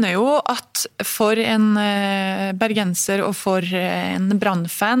skjønner jo at for en bergenser og for en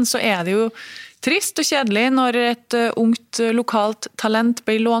Brann-fan så er det jo trist og kjedelig når et ungt lokalt talent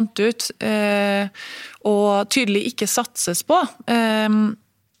blir lånt ut og tydelig ikke satses på.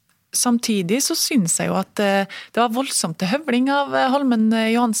 Samtidig så synes jeg jo at det var voldsomt til høvling av Holmen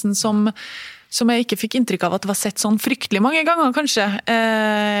Johansen som jeg ikke fikk inntrykk av at det var sett sånn fryktelig mange ganger, kanskje.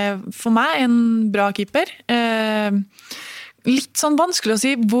 For meg en bra keeper. Litt sånn vanskelig å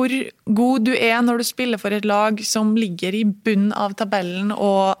si hvor god du er når du spiller for et lag som ligger i bunnen av tabellen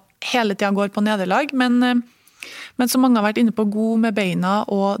og hele tiden går på nederlag, men som mange har vært inne på, god med beina,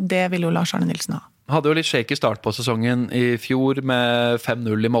 og det vil jo Lars Arne Nilsen ha. Hadde jo litt shaky start på sesongen i fjor med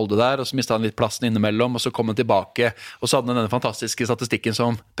 5-0 i Molde der, og så mistet han litt plassen innimellom, og så kom han tilbake, og så hadde han denne fantastiske statistikken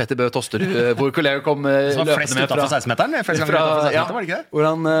som Petter Bø Tosterud, hvor kollega kom løpende med flest utenfor 16-meteren, var det ikke det? Hvor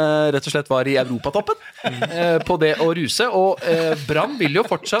han rett og slett var i Europatoppen på det å ruse, og Brann vil jo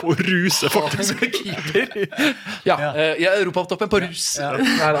fortsatt På ruse, faktisk. Keeper. Ja, Europatoppen på rus.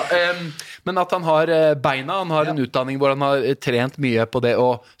 Men at han har beina, han har en utdanning hvor han har trent mye på det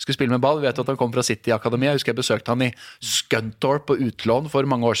å skulle spille med ball. Vi vet at han kom fra City-akademi. Jeg husker jeg besøkte han i Scunthorpe på utlån for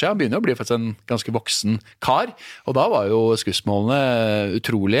mange år siden. Han begynner å bli faktisk en ganske voksen kar, og da var jo skussmålene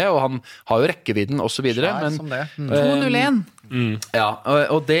utrolige, og han har jo rekkevidden og så videre. Svær som det. 2-0-1. Ja,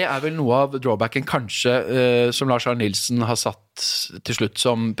 og det er vel noe av drawbacken kanskje som Lars Arne Nilsen har satt til slutt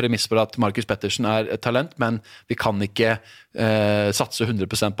som premiss for at Markus Pettersen er et talent, men vi kan ikke satse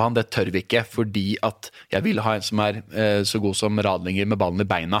 100% på han, det tør vi ikke, fordi at jeg vil ha en som er så god som Radlinger med ballen i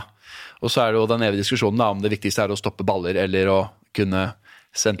beina. Og så er det jo den evige diskusjonen da, om det viktigste er å stoppe baller eller å kunne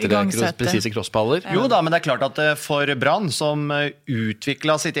sentre presise crossballer. Jo da, men det er klart at for Brann, som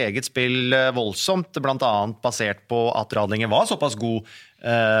utviklet sitt eget spill voldsomt, blant annet basert på at Radlinger var såpass god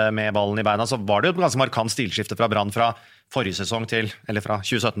med ballen i beina, så var det jo et ganske markant stilskifte fra Brann fra forrige sesong eller fra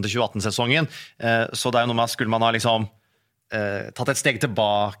 2017 til 2018-sesongen. Så det er jo noe med, skulle man ha liksom tatt et steg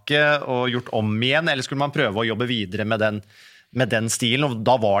tilbake og gjort om igjen, eller skulle man prøve å jobbe videre med den stilen, og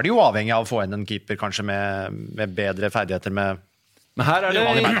da var det jo avhengig av å få inn en keeper kanskje med bedre ferdigheter Men her er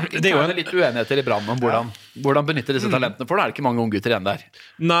det jo litt uenigheter i Brann om hvordan benytte disse talentene, for det er ikke mange unge gutter igjen der.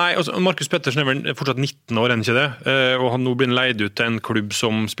 Nei, altså Markus Pettersen er vel fortsatt 19 år, enn ikke det? Og han nå blir leid ut til en klubb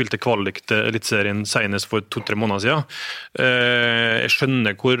som spilte kvalik til Eliteserien senest for 2-3 måneder siden. Jeg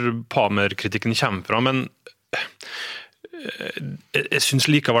skjønner hvor Palmer-kritikken kommer fra, men jeg synes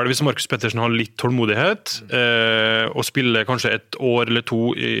likevel hvis Markus Pettersen har litt tålmodighet og spiller kanskje et år eller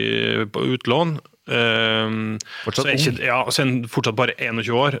to på utlån, så er han fortsatt bare 21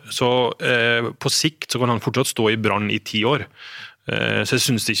 år, så på sikt så kan han fortsatt stå i Brann i 10 år. Så jeg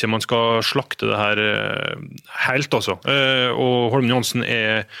synes ikke man skal slakte det her helt også. Og Holmen Johansen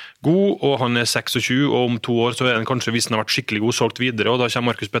god, og han 26, og om 2 år så den kanskje, hvis den har vært skikkelig god, solgt videre, og da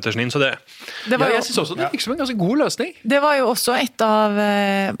kommer Markus Pettersen inn, så det... Jeg synes også det virker som en ganske god løsning. Det var jo også et av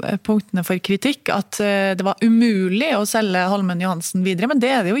punktene for kritikk, at det var umulig å selge Holmen Johansen videre, men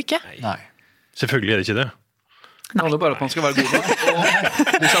det det jo ikke. Nei. Selvfølgelig det ikke det. Det handler bare at man skal være god nok.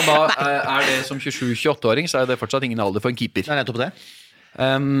 Og hvis han da det som 27-28-åring, så det fortsatt ingen alder for en keeper. Det nettopp det.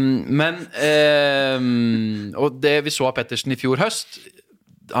 Og det vi så av Pettersen i fjor høst,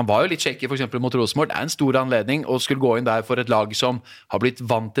 han var jo litt shaky for eksempel mot Rosenborg. Det en stor anledning å skulle gå inn der for et lag som har blitt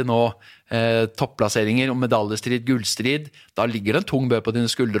vant til nå topplasseringer og medaljestrid, gullstrid. Da ligger det en tung bø på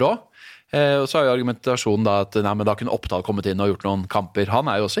dine skuldre også. Og så jo argumentasjonen da at nei, men da kunne Oppdal kommet inn og gjort noen kamper. Han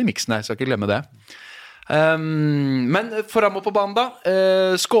jo også i miksen her, skal ikke glemme det. Men foran og på banen da,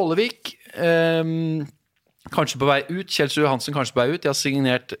 Skålevik kanskje på vei ut, Kjelsrud Johansen kanskje på vei ut, de har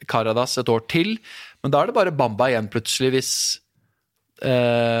signert Karadas et år til, men da det bare Bamba igjen plutselig hvis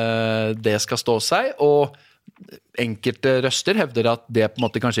det skal stå seg, og enkelte røster hevder at det på en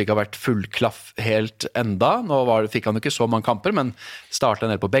måte kanskje ikke har vært full klaff helt enda. Nå fikk han jo ikke så mange kamper, men startet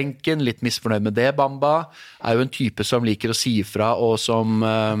ned på benken, litt misfornøyd med det. Bamba jo en type som liker å si ifra, og som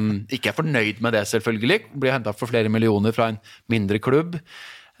ikke fornøyd med det selvfølgelig. Blir hentet for flere millioner fra en mindre klubb.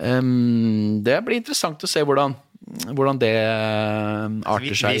 Det blir interessant å se hvordan det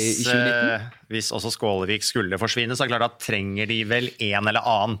arter seg i 2019. Hvis også Skålevik skulle forsvinne, så det klart at trenger de vel en eller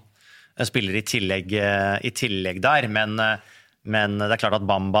annen spiller i tillegg der, men det klart at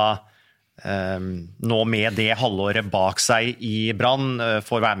Bamba nå med det halvåret bak seg i Brann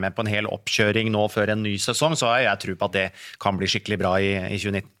får være med på en hel oppkjøring nå før en ny sesong, så har jeg tro på at det kan bli skikkelig bra i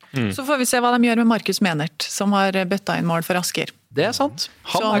 2019. Så får vi se hva de gjør med Markus Menert, som har bøtta inn mål for Asker. Det sant.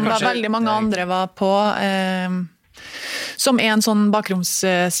 Som veldig mange andre var på, som en sånn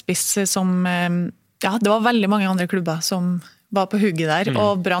bakromsspiss som, det var veldig mange andre klubber som var på hugget der,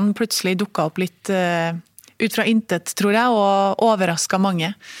 og Brann plutselig dukket opp litt ut fra intet, tror jeg, og overrasket mange.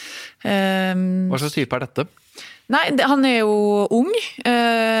 Hva slags type dette? Nei, han jo ung.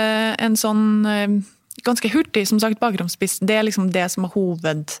 En sånn ganske hurtig, som sagt, bakromspiss. Det liksom det som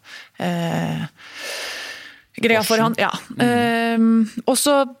hoved... greia for han, og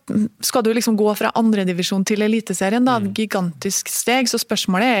så skal du liksom gå fra andre divisjon til eliteserien, da, gigantisk steg, så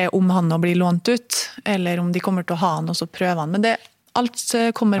spørsmålet om han nå blir lånt ut, eller om de kommer til å ha han og så prøve han, men alt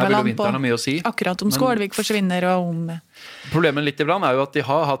kommer vel an på akkurat om Skålevik forsvinner og om... Problemet litt i Brann jo at de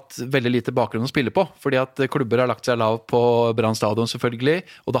har hatt veldig lite bakgrunn å spille på, fordi at klubber har lagt seg lav på Brann stadion selvfølgelig,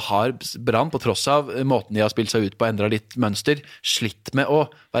 og da har Brann på tross av måten de har spilt seg ut på, endret litt mønster, slitt med å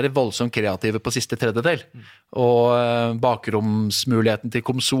være voldsomt kreative på siste tredjedel. Og bakromsmuligheten til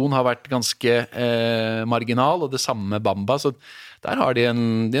Komson har vært ganske marginal, og det samme med Bamba, så der har de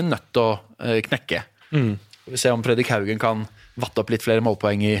en nødt til å knekke. Vi ser om Fredrik Haugen kan vatte opp litt flere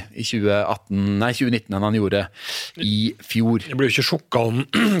målpoeng i 2019 enn han gjorde i fjor. Jeg blir jo ikke sjokket om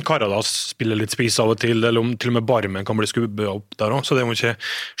Karadas spiller litt spiss av og til, eller om til og med Barmen kan bli skubbet opp der også, så det må ikke,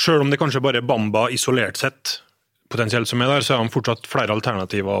 selv om det kanskje bare Bamba isolert sett potensielt som der, så han fortsatt flere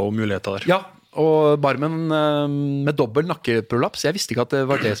alternativer og muligheter der. Ja, og Barmen med dobbelt nakkeprolaps, jeg visste ikke at det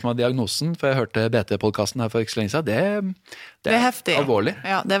var det som var diagnosen, for jeg hørte BT-podcasten her for ikke så lenge siden, det heftig. Alvorlig.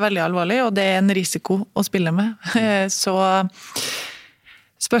 Ja, det veldig alvorlig, og det en risiko å spille med. Så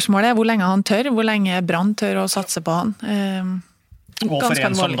spørsmålet hvor lenge han tør, hvor lenge Brann tør å satse på han. Og for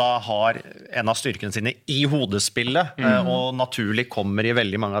en som da har en av styrkene sine i hodespillet, og naturlig kommer i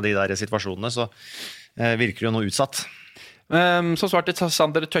veldig mange av de der situasjonene, så virker det jo noe utsatt. Så svarte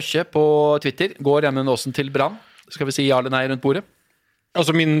Sander Tøsje på Twitter, går Emmen Aasen til Brann? Skal vi si ja eller nei rundt bordet?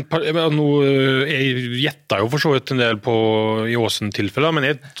 Altså jeg gjettet jo for så vidt en del i Aasen-tilfellet, men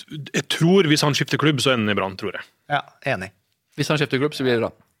jeg tror hvis han skifter klubb, så ender i Brann, tror jeg. Ja, enig. Hvis han skifter klubb, så blir det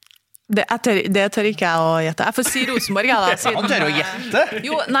Brann. Det tør ikke jeg å gjette. Jeg får si Rosenborg, jeg da. Siden, han tør å gjette?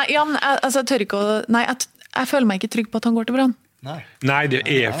 Jo, nei, jeg tør ikke å... Nei, jeg føler meg ikke trygg på at han går til Brann. Nei,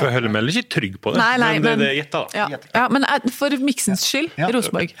 jeg føler meg ikke trygg på det, nei, men det gjettet da. Ja, men for miksens skyld,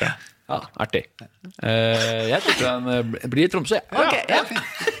 Rosenborg. Ja, artig. Jeg tror han blir i Tromsø. Okay, ja.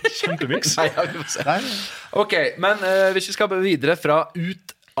 Kjempemiks. Ok, men hvis vi skal videre fra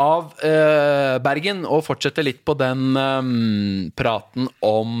ut av Bergen og fortsette litt på den praten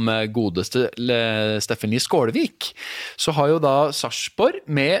om godeste Stephanie Skålevik, så har jo da Sarpsborg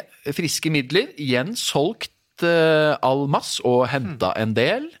med friske midler igjen solgt Almas og hentet en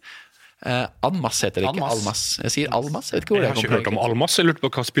del. Almas heter det ikke. Almas. Jeg sier Almas. Jeg vet ikke hvor Jeg det har ikke kommer hørt om Almas. Jeg lurte på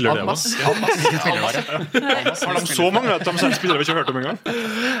hva spiller det Almas. var. Har de så mange at de selv spiller vi ikke hørt om engang?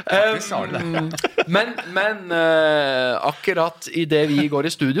 Men akkurat i det vi går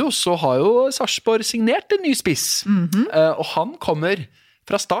i studio, så har jo Sarpsborg signert en ny spiss. Og han kommer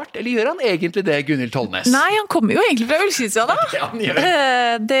fra start, eller gjør han egentlig det, Gunhild Tollnes? Nei, han kommer jo egentlig fra Ullkisa da. Ja, han gjør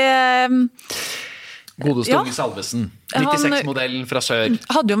det. Godeste Ja. Unge Salvesen. 96-modellen fra sør.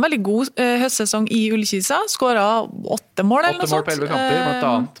 Hadde jo en veldig god høstsesong i Ullkisa. Skåret 8 mål eller 8 noe mål sånt. på 11 kamper, blant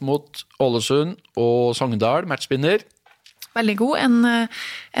annet mot Ålesund og Sogndal, matchspinner. Veldig god.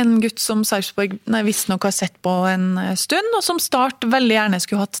 En gutt som Sarpsborg visst nok har sett på en stund, og som Start veldig gjerne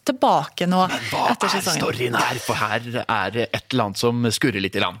skulle hatt tilbake nå Hva etter er sesongen. storyen her? For her er det et eller annet som skurrer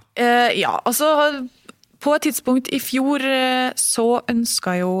litt i land. Ja, altså på et tidspunkt i fjor så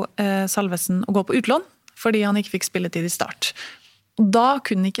ønsket jo Salvesen å gå på utlån, fordi han ikke fikk spilletid i Start. Da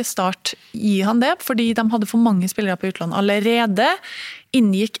kunne ikke Start gi han det, fordi de hadde for mange spillere på utlån. Allerede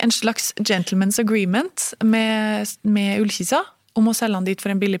inngikk en slags gentleman's agreement med Ullkisa om å selge han dit for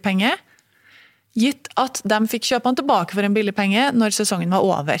en billig penge, gitt at de fikk kjøpe han tilbake for en billig penge når sesongen var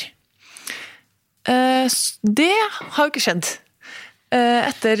over. Det har jo ikke skjedd.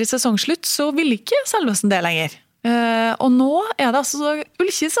 Etter sesongslutt så ville ikke Salvesen det lenger. Og nå er det altså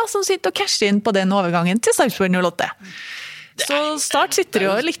Ullkisa som sitter og casher inn på den overgangen til Sarpsborg 08. Så Start sitter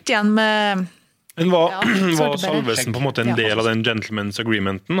jo litt igjen med... Men var Svarteberg. Salvesen på en måte en del av den gentleman's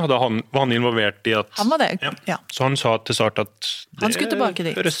agreementen? Var han involvert i at... Han var det, ja. Så han sa til Start at Han skulle tilbake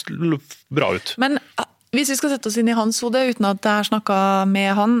dit. høres bra ut. Men hvis vi skal sette oss inn i hans hode, uten at jeg har snakket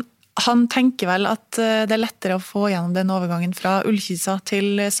med han tenker vel at det er lettere å få gjennom den overgangen fra Ullkisa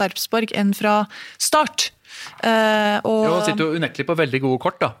til Sarpsborg enn fra Start. Han sitter jo unektelig på veldig gode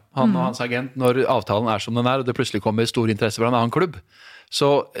kort, da. Han og hans agent, når avtalen er som den er, og det plutselig kommer stor interesse fra en annen klubb.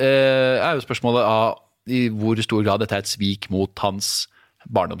 Så er jo spørsmålet i hvor stor grad dette er et svik mot hans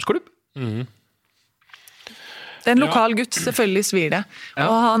barndomsklubb. Det er en lokal gutt, selvfølgelig svir det. Ja.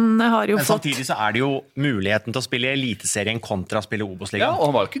 Og han har jo Men fått... samtidig så er det jo muligheten til å spille Eliteserien kontra å spille Ja, Obos-ligaen. og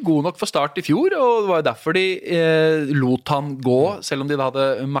han var jo ikke god nok for Start i fjor, og det var jo derfor de lot han gå, selv om de da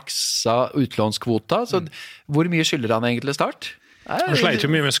hadde maksa utlånskvota. Så hvor mye skylder han egentlig Start? Han sleit jo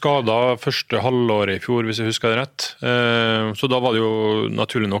mye med skader første halvåret i fjor, hvis jeg husker det rett. Så da var det jo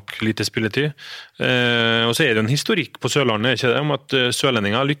naturlig nok lite spilletid. Og så er det jo en historikk på Sørlandet, ikke det? Om at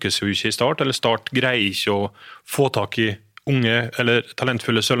sørlendinger lykkes jo ikke i Start, eller Start greier ikke å få tak i unge eller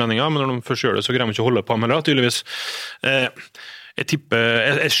talentfulle sørlendinger, men når de først gjør det, så greier de ikke å holde på med det, tydeligvis.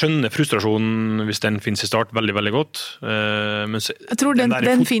 Jeg skjønner frustrasjonen hvis den finnes i Start veldig, veldig godt. Men Jeg tror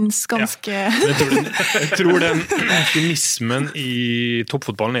den finnes ganske... Jeg tror den optimismen i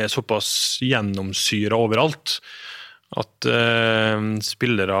toppfotballen er såpass gjennomsyret overalt, at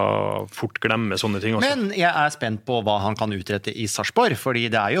spillere fort glemmer sånne ting også. Men jeg er spent på hva han kan utrette i Sarpsborg, fordi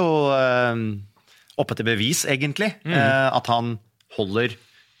det er jo oppe til bevis, egentlig, at han holder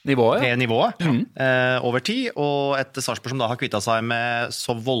nivået over tid, og et Sarpsborg som da har kvittet seg med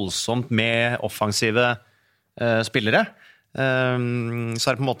så voldsomt med offensive spillere, så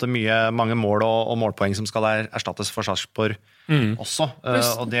er det på en måte mange mål og målpoeng som skal erstattes for Sarpsborg også,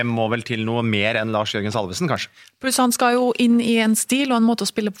 og det må vel til noe mer enn Lars Jørgen Salvesen, kanskje. Pluss han skal jo inn i en stil og en måte å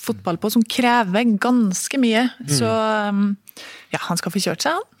spille fotball på som krever ganske mye, så ja, han skal få kjørt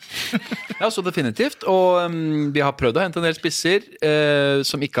seg, han. Ja, så definitivt. Og vi har prøvd å hente en del spisser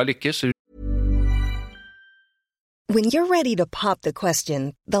som ikke har lykkes. When you're ready to pop the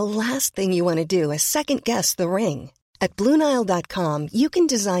question, the last thing you want to do is second-guess the ring. At BlueNile.com, you can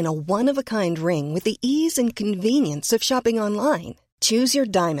design a one-of-a-kind ring with the ease and convenience of shopping online. Choose your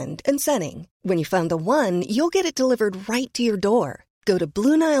diamond and setting. When you find the one, you'll get it delivered right to your door. Go to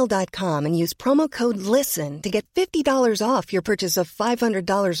BlueNile.com and use promo code LISTEN to get $50 off your purchase of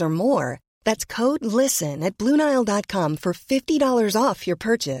 $500 or more. That's code LISTEN at BlueNile.com for $50 off your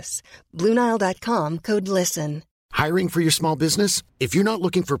purchase. BlueNile.com, code LISTEN. Hiring for your small business? If you're not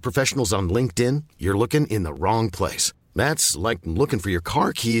looking for professionals on LinkedIn, you're looking in the wrong place. That's like looking for your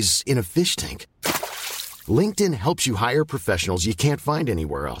car keys in a fish tank. LinkedIn helps you hire professionals you can't find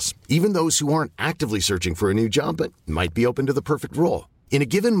anywhere else, even those who aren't actively searching for a new job but might be open to the perfect role. In a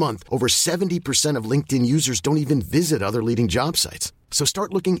given month, over 70% of LinkedIn users don't even visit other leading job sites. So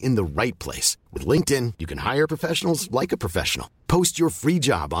start looking in the right place. With LinkedIn, you can hire professionals like a professional. Post your free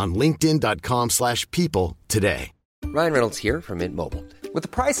job on linkedin.com/people today. Ryan Reynolds here from Mint Mobile. With the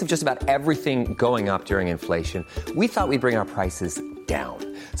price of just about everything going up during inflation, we thought we'd bring our prices down.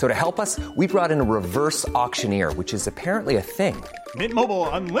 So to help us, we brought in a reverse auctioneer, which is apparently a thing. Mint Mobile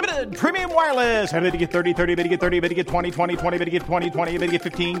Unlimited Premium Wireless. How to get 30, 30, how to get 30, how to get 20, 20, 20, how to get 20, 20, how to get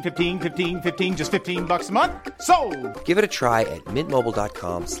 15, 15, 15, 15, just $15 a month? Sold! Give it a try at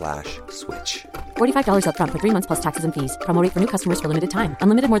mintmobile.com/switch. $45 up front for 3 months plus taxes and fees. Promo rate for new customers for limited time.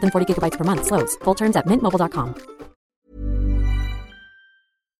 Unlimited more than 40 gigabytes per month. Slows full terms at mintmobile.com.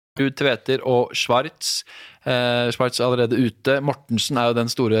 Tveter og Schwartz. Schwartz er allerede ute. Mortensen er jo den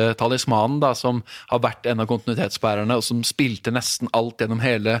store talismanen da, som har vært en av kontinuitetsbærerne, og som spilte nesten alt gjennom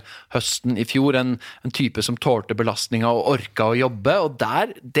hele høsten i fjor. En type som tålte belastninga og orka å jobbe, og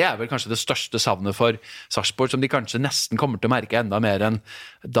det er vel kanskje det største savnet for Sarpsborg, som de kanskje nesten kommer til å merke enda mer enn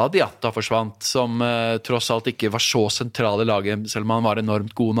da Diatta forsvant, som tross alt ikke var så sentral i laget, selv om han var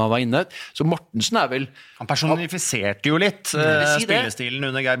enormt god når han var inne. Så Mortensen er vel... Han personifiserte jo litt spillestilen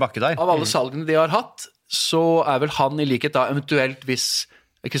under Geir Bakke der. Av alle salgene de har hatt, så er vel han i likhet da, eventuelt hvis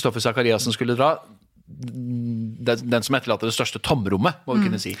Kristoffer Zakariasen skulle dra, den som etterlater det største tomrommet, må vi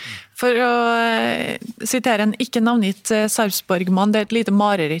kunne si. For å sitere en ikke navngitt Sarpsborg-mann, det er et lite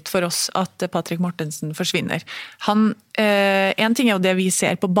mareritt for oss at Patrick Mortensen forsvinner. En ting er jo det vi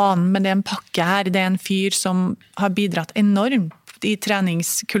ser på banen, men det er en pakke her, det er en fyr som har bidratt enormt i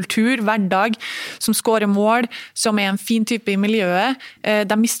treningskultur, hverdag, som skårer mål, som er en fin type i miljøet.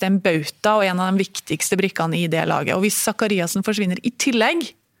 De mister en bauta og en av de viktigste brikkene i det laget. Og hvis Zakariasen forsvinner i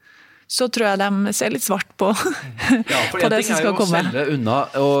tillegg, så tror jeg de ser litt svart på, på det som skal komme. Ja, for en ting er jo å selge unna,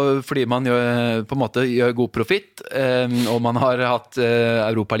 og fordi man på en måte gjør god profitt, og man har hatt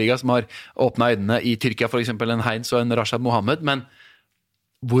Europaliga som har åpnet øynene i Tyrkia, for eksempel en Heinz og en Rashad Mohammed, men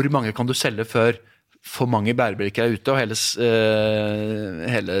hvor mange kan du selge før for mange bærebrikker er ute, og hele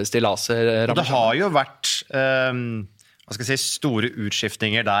stillaset rammer. Det har jo vært hva skal jeg si, store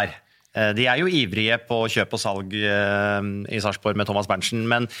utskiftninger der. De er jo ivrige på kjøp og salg i Sarpsborg med Thomas Berntsen,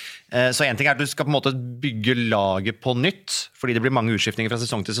 men så en ting er at du skal på en måte bygge laget på nytt, fordi det blir mange utskiftninger fra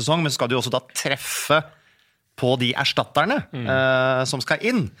sesong til sesong, men skal du også da treffe på de erstatterne som skal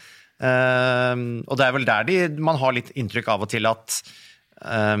inn. Og det er vel der man har litt inntrykk av og til at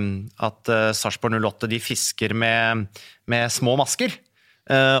Sarpsborg 08 de fisker med små masker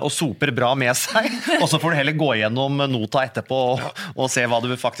og soper bra med seg, og så får du heller gå gjennom nota etterpå og se hva du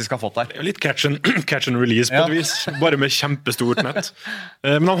faktisk har fått der. Litt catch and release på et vis, bare med kjempestort nett.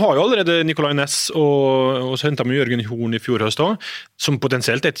 Men han har jo allerede Nicolai Næss og så hentet med Jørgen Horn i fjor høst også, som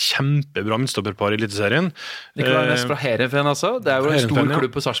potensielt er et kjempebra midtstopperpar i Eliteserien. Nicolai Næss fra Heerenveen altså, det er jo en stor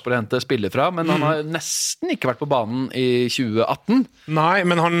klubb på Sarpsborg å hente spiller fra, men han har nesten ikke vært på banen i 2018. Nei,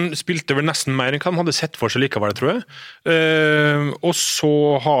 men han spilte vel nesten mer enn han hadde sett for seg likevel, tror jeg. Og så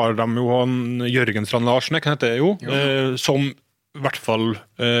har de jo Jørgen Strand Larsen, kan det jo, som i hvert fall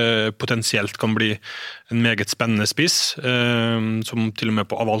potensielt kan bli en meget spennende spiss, som til og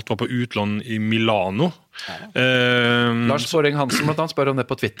med av alt var på utlån i Milano. Lars Boreng Hansen blant annet spør om det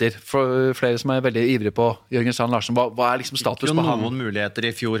på Twitter, for flere som er veldig ivrige på Jørgen Strand Larsen. Hva er liksom status på han? Noen muligheter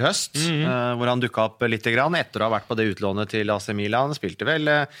i fjor høst, hvor han dukket opp litt grann, etter å ha vært på det utlånet til AC Milan, spilte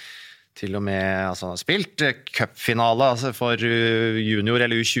vel til og med spilt cupfinale for junior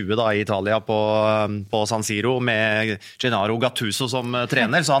eller U20 da, i Italia på San Siro med Gennaro Gattuso som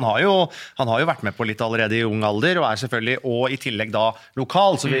trener, så han har jo vært med på litt allerede i ung alder, og er selvfølgelig, og i tillegg da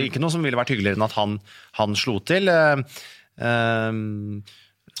lokal, så det er ikke noe som ville vært hyggeligere enn at han slo til.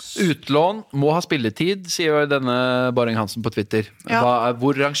 Utlån må ha spilletid, sier denne Boreng Hansen på Twitter.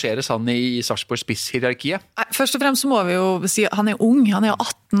 Hvor rangeres han i Sarpsborg spisshierarkiet? Først og fremst så må vi jo si at han er ung, han er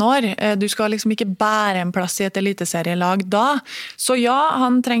 18 år. Du skal liksom ikke bære en plass i et eliteserielag da. Så ja,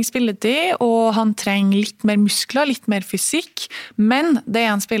 han trenger spilletid, og han trenger litt mer muskler, litt mer fysikk, men det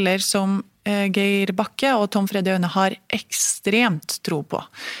er en spiller som Geir Bakke og Tom Freddy Aune har ekstremt tro på.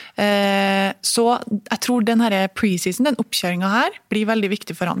 Så jeg tror den her preseason, den oppkjøringen her, blir veldig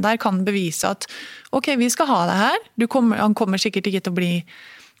viktig for han. Der kan han bevise at ok, vi skal ha det her. Han kommer sikkert ikke til å bli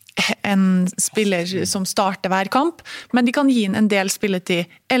en spiller som starter hver kamp, men de kan gi han en del spilletid.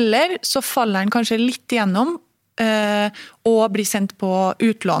 Eller så faller han kanskje litt igjennom og blir sendt på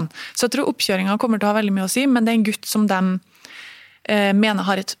utlån. Så jeg tror oppkjøringen kommer til å ha veldig mye å si, men det er en gutt som de mener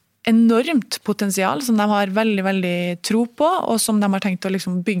har et enormt potensial som de har veldig, veldig tro på, og som de har tenkt å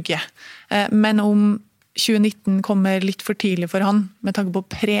liksom bygge. Men om 2019 kommer litt for tidlig for han, med tanke på å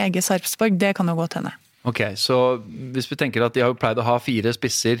prege Sarpsborg, det kan jo gå til henne. Ok, så hvis vi tenker at de har pleid å ha 4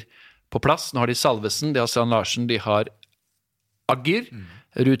 spisser på plass, nå har de Salvesen, de har Strand Larsen, de har Agger,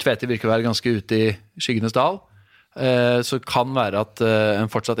 Ruud Tveter virker å være ganske ute i skyggenes dal, så kan være at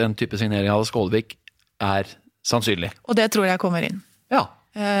fortsatt en type signering av Skålvik er sannsynlig. Og det tror jeg kommer inn. Ja.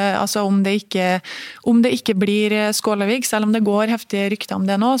 Altså om det ikke blir Skålevik, selv om det går heftige rykter om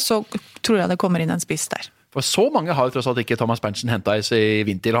det nå, så tror jeg det kommer inn en spiss der. For så mange har jo tross alt ikke Thomas Berntsen hentet i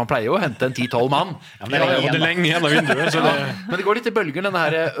vinter, og han pleier jo å hente en 10-12 mann. Ja, men det er lenge igjen av vinduet. Men det går litt i bølgen, denne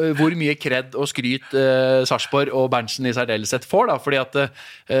her, hvor mye kredd og skryt Sarpsborg og Berntsen i særdeleshet får, da, fordi at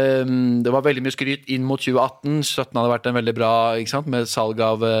det var veldig mye skryt inn mot 2018, 2017 hadde vært en veldig bra, ikke sant, med salg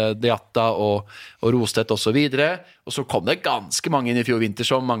av Diatta og Rostedt og så videre, og så kom det ganske mange inn i fjor vinter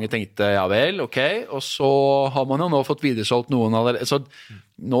som mange tenkte, ja vel, ok, og så har man jo nå fått videresolgt noen allerede, så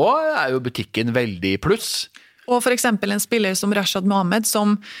nå jo butikken veldig pluss. Og for eksempel en spiller som Rashad Mohammed,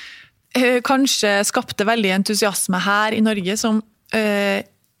 som kanskje skapte veldig entusiasme her i Norge, som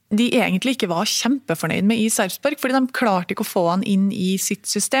de egentlig ikke var kjempefornøyd med i Sarpsborg, fordi de klarte ikke å få han inn i sitt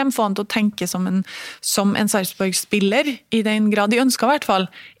system, få han til å tenke som en Sarpsborg-spiller, i den grad de ønsket i hvert fall,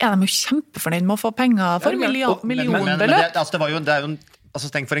 de jo kjempefornøyd med å få penger for millionbeløp. Det jo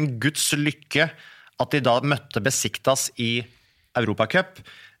tenk for en Guds lykke at de da møtte Besiktas i Europacup,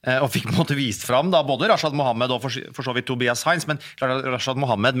 og fikk på en måte vist fram da, både Rashad Mohammed og for så vidt Tobias Heinz, men Rashad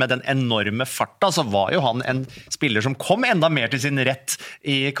Mohammed med den enorme farta, så var jo han en spiller som kom enda mer til sin rett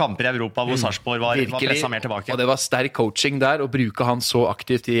i kamper i Europa, hvor Sarpsborg var presset mer tilbake. Og det var sterk coaching der, å bruke han så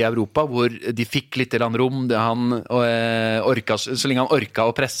aktivt i Europa, hvor de fikk litt rom, så lenge han orket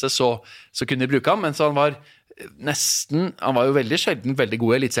å presse, så kunne de bruke han, men så han var jo veldig sjelden veldig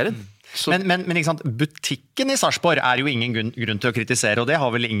god i elitserien. Men ikke sant, butikken i Sarpsborg jo ingen grunn til å kritisere, og det har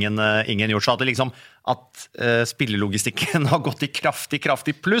vel ingen gjort, så at spillelogistikken har gått i kraftig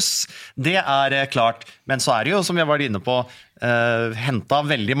pluss, det klart, men så det jo, som vi var inne på, hentet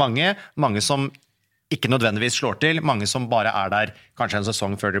veldig mange som ikke nødvendigvis slår til, mange som bare der kanskje en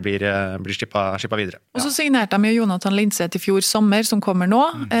sesong før det blir skippet videre. Og så signerte de jo Jonathan Lindseth i fjor sommer, som kommer nå,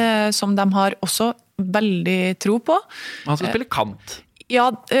 som de har også veldig tro på. Han skal spille kant. Ja,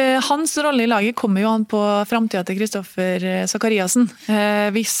 hans rolle i laget kommer jo an på fremtiden til Kristoffer Zakariasen.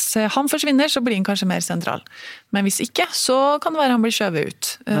 Hvis han forsvinner, så blir han kanskje mer sentral. Men hvis ikke, så kan det være han blir skjøvet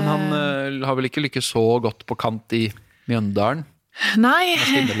ut. Men han har vel ikke lykkes så godt på kant i Mjøndalen? Nei,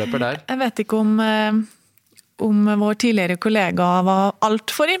 jeg vet ikke om vår tidligere kollega var alt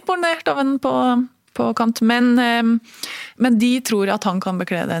for imponert av en på kant, men de tror at han kan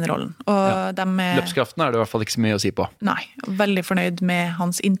bekle den rollen. Og løpskraften det i hvert fall ikke så mye å si på. Nei, veldig fornøyd med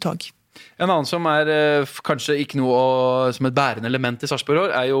hans inntog. En annen som kanskje ikke noe som et bærende element i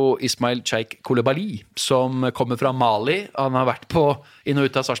Sarpsborg jo Ismail Cheikh Koulibaly, som kommer fra Mali. Han har vært på inn- og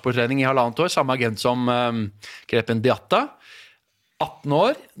ut av Sarpsborg-trening i 1,5 år, samme agent som Krépin Diatta. 18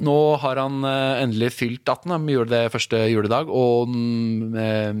 år, nå har han endelig fylt 18, han gjorde det første juledag, og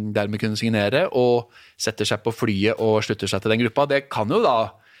dermed kunne signere, og setter seg på flyet og slutter seg til den gruppa. Det kan jo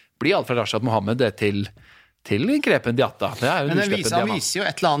da bli alt fra Rashad Mohammed til Krépin Diatta. Men han viser jo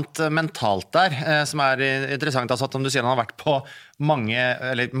et eller annet mentalt der, som interessant, altså at om du sier han har vært på mange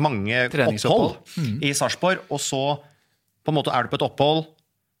opphold i Sarpsborg, og så på en måte du på et opphold,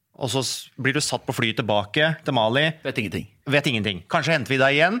 og så blir du satt på flyet tilbake til Mali. Vet ingenting. Kanskje henter vi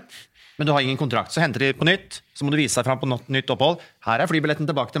deg igjen, men du har ingen kontrakt. Så henter de på nytt, så må du vise deg frem på nytt opphold. Her flybilletten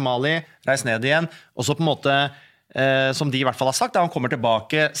tilbake til Mali, reis ned igjen. Og så på en måte, som de i hvert fall har sagt, han kommer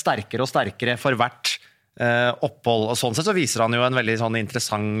tilbake sterkere og sterkere for hvert opphold. Og sånn sett så viser han jo en veldig sånn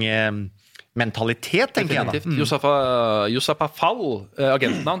interessant mentalitet, tenker jeg da. Josef Fall,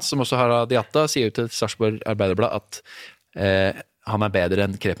 agenten hans, som også har Diatta, sier jo til Sarpsborg Arbeiderblad at han bedre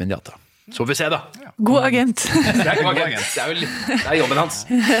enn Krépin Diatta. Så får vi se da. God agent. Det god agent. Det jobben hans.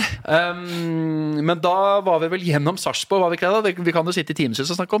 Men da var vi vel gjennom Sarpsborg, vi kan jo sitte i timevis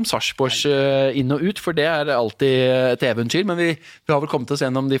og snakke om Sarpsborgs inn og ut, for det alltid et eventyr, men vi har vel kommet oss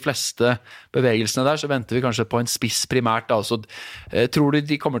gjennom de fleste bevegelsene der, så venter vi kanskje på en spiss primært. Altså, tror du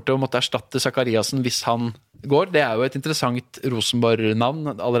de kommer til å måtte erstatte Zakariasen hvis han går? Det jo et interessant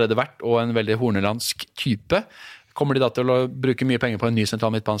Rosenborg-navn allerede vært, og en veldig hornelandsk type. Kommer de da til å bruke mye penger på en ny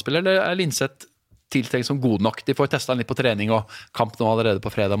sentral midtbanespiller, eller Lindseth tiltenkt som god nok? De får teste han litt på trening og kamp nå allerede på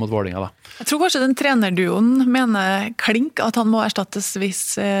fredag mot Vålinga da. Jeg tror kanskje den trenerduoen mener klink at han må erstattes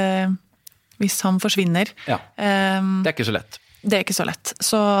hvis han forsvinner. Ja, det ikke så lett. Det ikke så lett.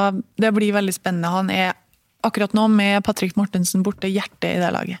 Så det blir veldig spennende. Han akkurat nå med Patrick Mortensen borte hjertet i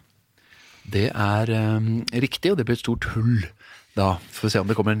det laget. Det riktig, og det blir et stort hull. Da får vi se om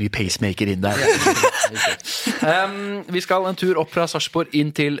det kommer en ny pacemaker inn der. Vi skal en tur opp fra Sarpsborg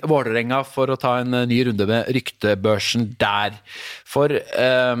inn til Vålerenga for å ta en ny runde med ryktebørsen der. For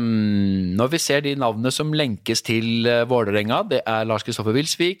når vi ser de navnene som lenkes til Vålerenga, det Lars Kristoffer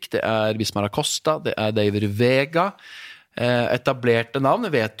Wilsvik, det Vismar Acosta, det David Vega, etablerte navn.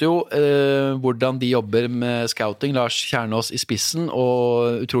 Vi vet jo hvordan de jobber med scouting. Lars Kjernås i spissen,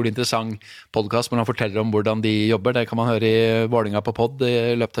 og utrolig interessant podcast hvor han forteller om hvordan de jobber. Det kan man høre i Vålinga på podd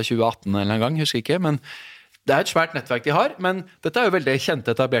i løpet av 2018 en eller annen gang, husker ikke. Men det et svært nettverk de har, men dette jo veldig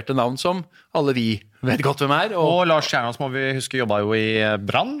kjente etablerte navn som alle vi vet godt hvem Og Lars Kjernås må vi huske jobba jo i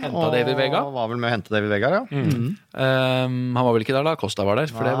Brann. Hentet David Vega. Og var vel med å hente David Vega, ja. Han var vel ikke der da Acosta var der,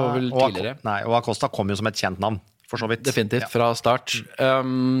 for det var vel tidligere. Og Acosta kom jo som et kjent navn. For så vidt. Definitivt, fra start.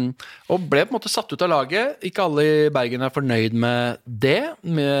 Og ble på en måte satt ut av laget. Ikke alle i Bergen fornøyd med det.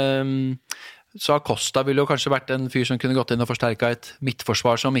 Så Acosta ville jo kanskje vært en fyr som kunne gått inn og forsterket et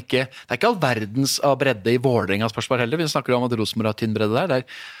midtforsvar som ikke... Det ikke all verdens av bredde i Vålerengas forsvar heller. Vi snakker om at Rosenborg har tynn bredde der. Det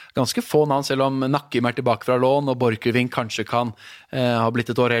ganske få navn, selv om Nakkim tilbake fra lån, og Borchgrevink kanskje kan ha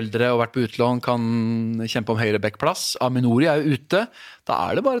blitt et år eldre og vært på utlån, kan kjempe om høyre backplass. Aminori jo ute. Da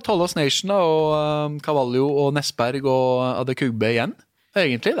det bare Tollås Nation og Cavallo og Nesberg og Adekugbe igjen.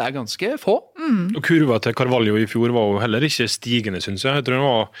 Egentlig, det ganske få. Og kurva til Carvalho i fjor var jo heller ikke stigende, synes jeg. Jeg tror den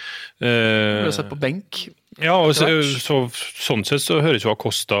var... ble sett på benk. Ja, og sånn sett så høres jo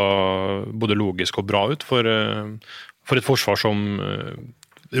Acosta både logisk og bra ut for et forsvar som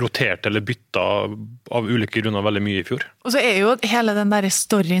roterte eller bytta av ulike grunner veldig mye i fjor. Og så jo hele den der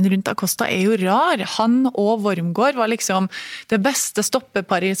storyen rundt Acosta jo rar. Han og Wormgård var liksom det beste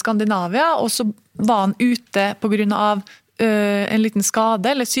stoppeparet i Skandinavia, og så var han ute på grunn av en liten skade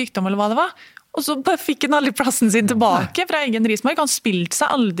eller sykdom eller hva det var. Og så bare fikk han aldri plassen sin tilbake fra egen Rismark. Han spilte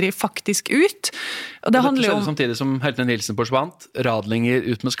seg aldri faktisk ut. Og det handler jo om... Samtidig som Heltene Nilsen forsvant, Radlinger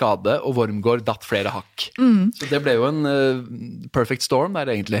ut med skade, og Wormgård datt flere hakk. Så det ble jo en perfect storm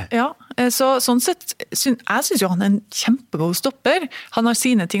der egentlig. Ja, så sånn sett, jeg synes jo han en kjempegod stopper. Han har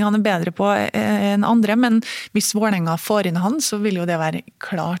sine ting han bedre på enn andre, men hvis Vålerenga får inn han, så vil jo det være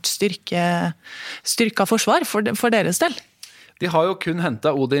klart styrka forsvar for deres del. De har jo kun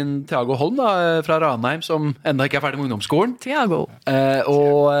hentet Odin Thiago Holm da, fra Ranheim, som enda ikke ferdig med ungdomsskolen. Thiago.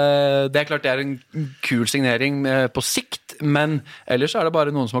 Og det klart det en kul signering på sikt, men ellers det bare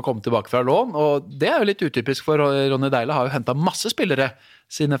noen som har kommet tilbake fra lån, og det jo litt utypisk for Ronny Deila har jo hentet masse spillere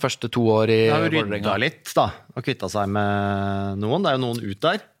sine første 2 år i Vålerenga. Det har jo ryddet litt da, og kvittet seg med noen. Det jo noen ut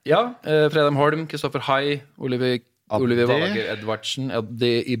der. Ja, Fredheim Holm, Kristoffer Hai, Oliver Wallager Edvardsen,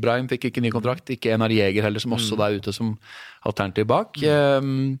 Ibrahim fikk ikke ny kontrakt, ikke Enar Jäger heller, som også der ute som alternativ bak.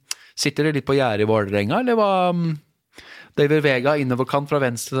 Sitter det litt på gjerdet i Vålerenga, eller hva? David Vega innoverkant fra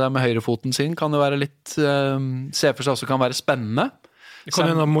venstre der med høyrefoten sin, kan det være litt, se for seg også kan være spennende. Det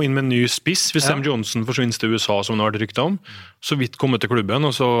kan hende må inn med en ny spiss, hvis Sam Johnson forsvinner til USA, som det har vært ryktet om, så vidt kommet til klubben,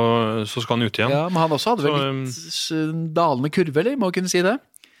 og så skal han ut igjen. Ja, men han også hadde vel litt dalende kurve, eller må kunne si det?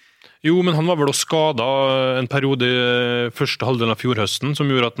 Jo, men han var vel også skadet en periode første halvdelen av fjorhøsten, som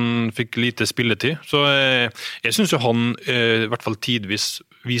gjorde at han fikk lite spilletid. Så jeg synes jo han i hvert fall tidvis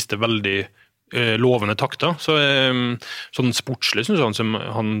viste veldig lovende takter. Så sånn sportslig synes jeg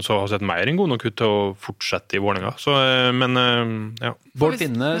han så har sett mer enn god nok ut til å fortsette i Vålerenga. Men ja. Bård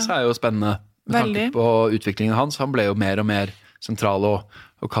Finnes jo spennende med tanke på utviklingen hans. Han ble jo mer og mer sentral og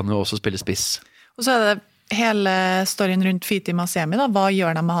kan jo også spille spiss. Og så det hele storyen rundt Fiti Masemi da, hva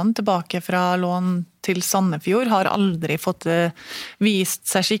gjør de med han tilbake fra lån til Sandefjord, har aldri fått vist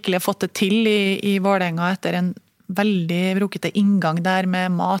seg skikkelig, fått det til i Vålerenga etter en veldig brukete inngang der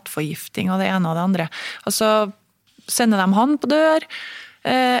med matforgifting og det ene og det andre. Altså, sender de han på dør,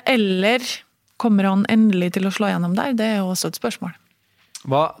 eller kommer han endelig til å slå gjennom der? Det jo også et spørsmål.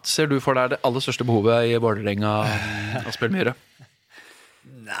 Hva ser du for deg det aller største behovet i Vålerenga Asbjørn Myhre?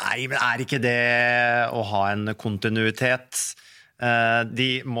 Nei, men ikke det å ha en kontinuitet?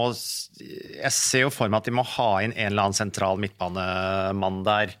 Jeg ser jo for meg at de må ha inn en eller annen sentral midtbanemann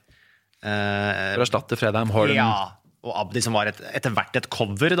der. For å erstatte Fredheim Holm. Ja, og Abdi som var etter hvert et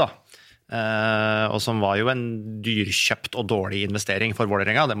cover da. Og som var jo en dyrkjøpt og dårlig investering for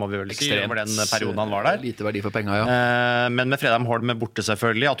Vålerenga, det må vi vel si over den perioden han var der. Lite verdi for penger, ja. Men med Fredheim Holm borte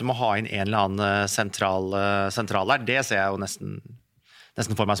selvfølgelig, at du må ha inn en eller annen sentral der, det ser jeg jo nesten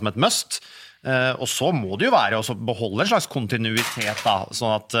for meg som et must. Og så må det jo være å beholde en slags kontinuitet da,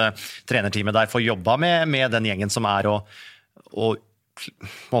 sånn at trenerteamet der får jobba med den gjengen som og på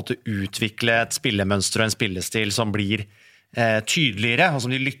en måte utvikle et spillemønster og en spillestil som blir tydeligere, og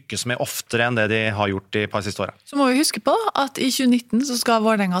som de lykkes med oftere enn det de har gjort i par siste årene. Så må vi huske på at i 2019 så skal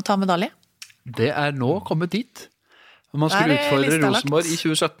Vålerenga ta medalje. Det nå kommet dit. Man skulle utfordre Rosenborg i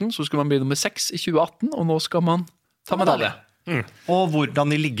 2017, så skulle man bli nummer 6 i 2018, og nå skal man ta medalje. Og hvordan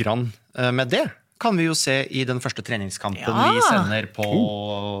de ligger an med det, kan vi jo se i den første treningskampen vi sender på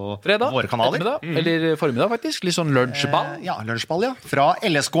fredag, våre kanaler. Eller formiddag faktisk, litt sånn lunsjball. Lunsjball, Fra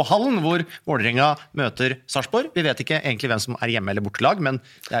LSK-hallen, hvor Vålerenga møter Sarpsborg. Vi vet ikke egentlig hvem som hjemme- eller bortelag, men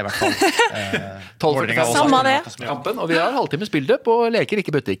det i hvert fall 12:45 Samme det. kampen, og vi har halvtimes bilde på Leker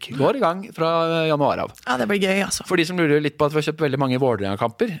ikke butikk. Går i gang fra januar av. Ja, det blir gøy, altså. For de som lurer litt på at vi har kjøpt veldig mange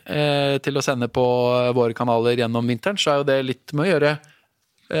Vålerenga-kamper til å sende på våre kanaler gjennom vinteren, så er jo det litt med å gjøre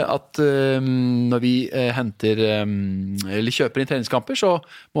at når vi henter eller kjøper inn treningskamper, så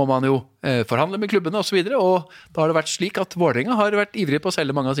må man jo forhandle med klubbene og så videre, og da har det vært slik at Vålerenga har vært ivrig på å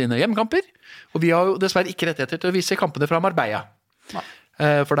selge mange av sine hjemmekamper, og vi har jo dessverre ikke rettigheter til å vise kampene fra Marbella.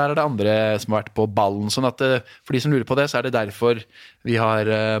 For der er det andre som har vært på ballen, sånn at for de som lurer på det, så er det derfor vi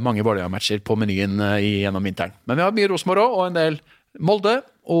har mange Vålerenga-matcher på menyen gjennom vinteren. Men vi har mye Rosenborg også, og en del Molde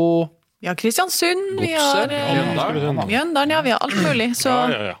og Kristiansund, vi har Mjøndalen, vi har alt mulig, så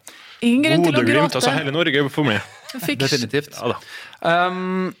Ja. ingen grunn til å Bodø-Glimt, gråte. altså hele Norge for meg. definitivt.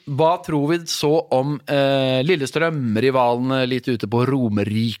 Hva tror vi så om Lillestrøm, rivalene litt ute på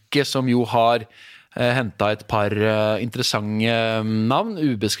Romerike, som jo har hentet et par interessante navn,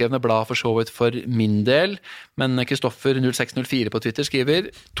 ubeskrevne blad for så vidt for min del, men Kristoffer 0604 på Twitter skriver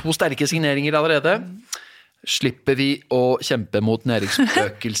 2 sterke signeringer allerede. Slipper vi å kjempe mot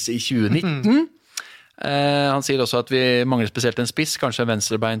nedrykksspøkelse i 2019? Han sier også at vi mangler spesielt en spiss, kanskje en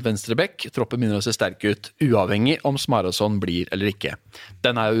venstrebeint venstrebekk. Troppen begynner å se sterk ut, uavhengig om Smarason blir eller ikke.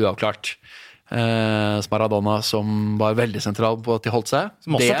 Den er jo uavklart. Maradona, som var veldig sentral på at de holdt seg.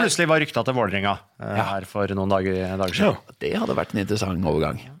 Som også plutselig var rykta til Vålerenga her for noen dager siden. Det hadde vært en interessant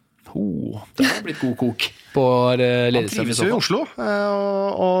overgang. Det har blitt god kok på Han trives jo i Oslo,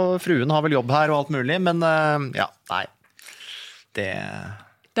 og fruen har vel jobb her og alt mulig, men nei. Det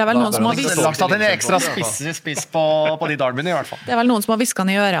er vel noen som har visst lagt en ekstra spiss på de derbyene i hvert fall. Det er vel noen som har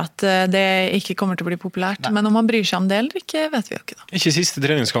visket i øret at det ikke kommer til å bli populært, men om man bryr seg om det eller ikke, vet vi jo ikke da. Ikke siste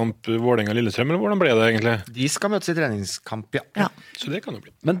treningskamp Vålerenga-Lillestrøm, eller hvordan ble det egentlig? De skal møtes i treningskamp, ja. Så det kan jo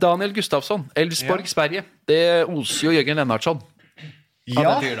bli. Men Daniel Gustafsson, Elfsborg, Sverige, det oser jo Jørgen Lennartsson.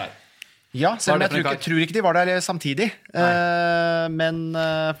 Ja, selv om jeg tror ikke de var der samtidig. Men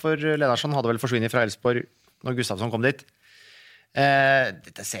for Lennartsson hadde vel forsvunnet fra Elfsborg når Gustafsson kom dit.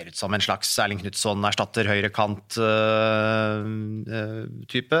 Det ser ut som en slags Erling Knutson erstatter høyrekant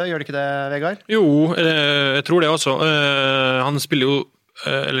type, gjør det ikke det, Vegard? Jo, jeg tror det også. Han spiller jo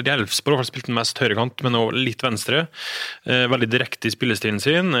eller i Elfsborg har spilt den mest høyrekant, men også litt venstre. Veldig direkte i spillestilen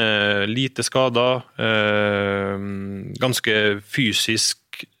sin, lite skader, ganske fysisk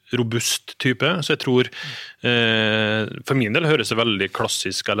robust type, så jeg tror for min del høres det veldig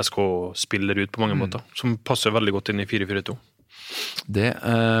klassisk LSK-spiller ut på mange måter, som passer veldig godt inn i 4-4-2. Det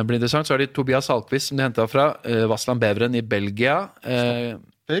blir interessant. Så er det Tobias Salkvist som de hentet fra Vassland Beveren i Belgia.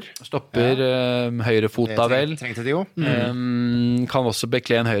 Stopper høyrefota vel. Trengte de jo. Kan også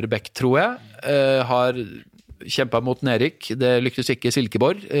bekle en høyre bekk, tror jeg. Har kjempet mot Nerik. Det lyktes ikke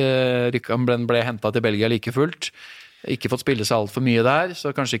Silkeborg. Han ble hentet til Belgia like fullt. Ikke fått spille seg alt for mye der,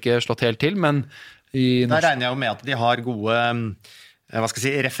 så kanskje ikke slått helt til, men der regner jeg jo med at de har gode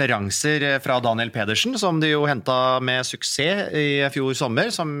referanser fra Daniel Pedersen, som de jo hentet med suksess i fjor sommer,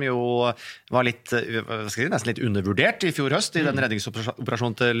 som jo var litt, nesten litt undervurdert i fjor høst i den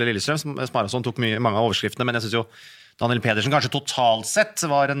redningsoperasjonen til Lillestrøm. Smarason tok mange av overskriftene, men jeg synes jo Daniel Pedersen kanskje totalt sett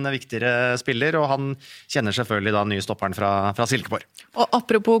var en viktigere spiller, og han kjenner selvfølgelig da nye stopperen fra Silkeborg. Og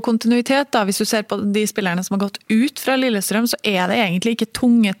apropos kontinuitet da, hvis du ser på de spillerne som har gått ut fra Lillestrøm, så er det egentlig ikke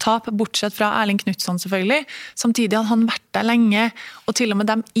tunge tap, bortsett fra Erling Knutson selvfølgelig. Samtidig hadde han vært der lenge, og til og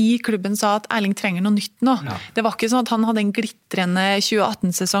med dem i klubben sa at Erling trenger noe nytt nå. Ja. Det var ikke sånn at han hadde en glitrende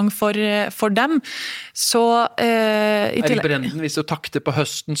 2018-sesong for dem. Så Erik Brenden viste jo takter på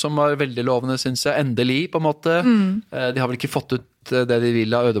høsten som var veldig lovende, synes jeg. Endelig, på en måte. De har vel ikke fått ut det de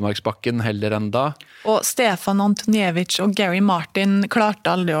vil av Ødemarksbakken heller enda. Og Stefan Antoniewicz og Gary Martin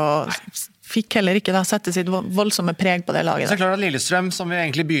klarte aldri å fikk heller ikke da sette sitt voldsomme preg på det laget. Så klart at Lillestrøm, som vi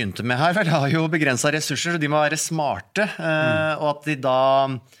egentlig begynte med her, vel, har jo begrenset ressurser, så de må være smarte, og at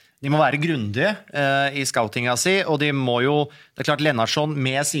de må være grundige i scoutinga si, og de må jo, det er klart Lennartsson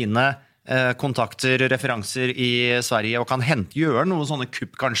med sine kontakter, referanser i Sverige og kan gjøre noen sånne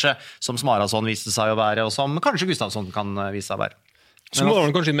kupp kanskje, som Smarason viste seg å være, og som kanskje Gustafsson kan vise seg å være. Så må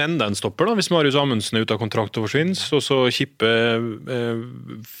man kanskje enda en stopper da, hvis Marius Amundsen er ute av kontrakt og forsvinner, og så Kippe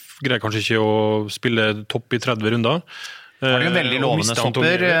greier kanskje ikke å spille topp i 30 runder. Det er jo en veldig lovende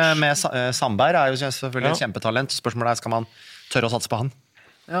stopper med Sandberg, er jo selvfølgelig et kjempetalent. Spørsmålet er, skal man tørre å satse på han?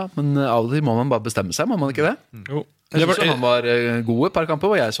 Ja, men av og til må man bare bestemme seg, må man ikke det? Jo. Jeg synes han var god et par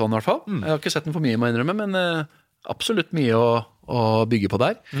kamper, og jeg så han i hvert fall. Jeg har ikke sett den for mye, må jeg innrømme, men absolutt mye å bygge på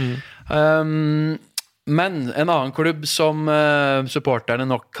der. Men en annen klubb som supporterne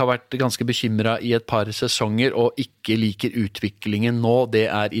nok har vært ganske bekymret i et par sesonger og ikke liker utviklingen nå, det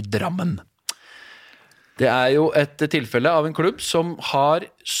i Drammen. Det jo et tilfelle av en klubb som har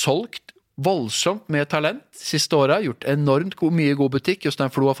solgt voldsomt med talent siste året, gjort enormt mye god butikk.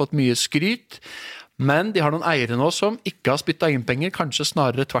 Jostein Flo har fått mye skryt, men de har noen eiere nå som ikke har spyttet inn penger, kanskje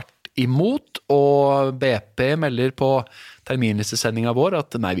snarere tvert imot, og BP melder på terminlistesendingen vår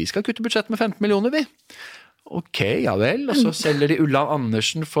at nei, vi skal kutte budsjett med 15 millioner, vi. Ok, ja vel, og så selger de Ulland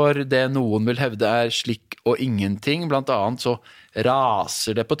Andersen for det noen vil hevde slikk og ingenting, blant annet så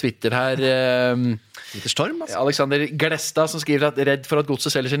raser det på Twitter her Storm, altså. Alexander Glestad som skriver at redd for at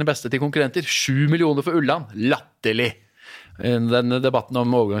godset selger sine beste til konkurrenter, 7 millioner for Ulland, latterlig. Den debatten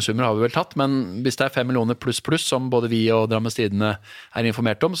om overgangssummer har vi vel tatt, men hvis det 5 millioner pluss, som både vi og Drammens Tidende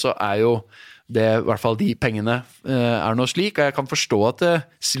informert om, så jo det, i hvert fall de pengene noe slik, og jeg kan forstå at det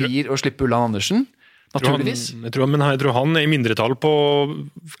svir å slippe Ulland Andersen, naturligvis. Jeg tror han I mindretall på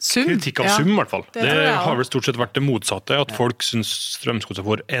kritikk av sum, I hvert fall. Det har vel stort sett vært det motsatte, at folk synes Strømsgodset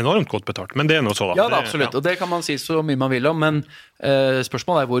får enormt godt betalt, men det noe så da. Ja, det absolutt, og det kan man si så mye man vil om, men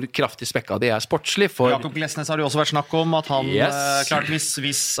spørsmålet hvor kraftig spekka de sportslig. For Jakob Glesnes har det jo også vært snakk om, at han klart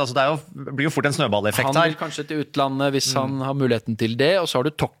hvis altså det blir jo fort en snøballeffekt her. Han vil kanskje til utlandet hvis han har muligheten til det, og så har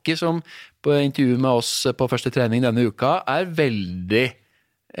du Tokki som på intervju med oss på første trening denne uka veldig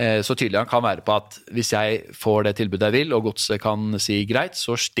så tydelig han kan være på at hvis jeg får det tilbudet jeg vil, og godset kan si greit,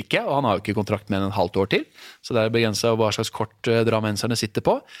 så stikker jeg, og han har jo ikke kontrakt med en halvt år til, så det begrenset hva slags kort drammenserne sitter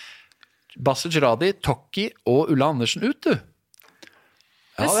på. Basel Jaradi, Tokki og Ulla Andersen ut, du.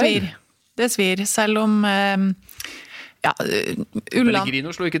 Ja, det svir, selv om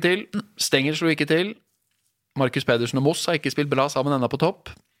Pellegrino slo ikke til, Stenger slo ikke til, Markus Pedersen og Moss har ikke spilt bra sammen enda på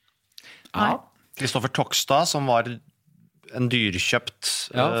topp. Ja. Kristoffer Tokstad, som var en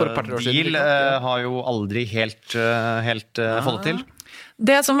dyrkjøpt deal, har jo aldri helt fått det til.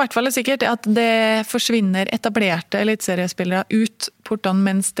 Det som I hvert fall sikkert at det forsvinner etablerte elitseriespillere ut portene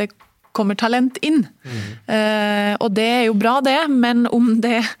mens det kommer talent inn. Og det jo bra det, men om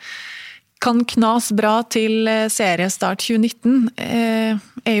det kan knas bra til seriestart 2019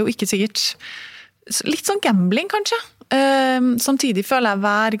 jo ikke sikkert. Litt sånn gambling kanskje. Samtidig føler jeg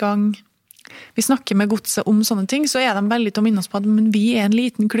hver gang vi snakker med godset om sånne ting, så de veldig til å minne oss på at men vi en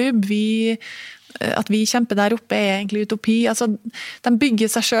liten klubb, at vi kjemper der oppe egentlig utopi. Altså, de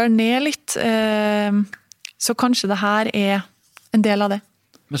bygger seg selv ned litt, så kanskje det her en del av det.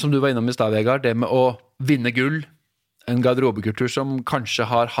 Men som du var innom I sted, Vegard, det med å vinne gull, en garderobekultur som kanskje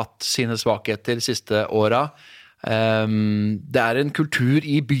har hatt sine svakheter de siste åra, det en kultur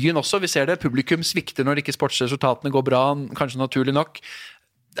I byen også, vi ser det, publikum svikter når ikke sportsresultatene går bra, kanskje naturlig nok.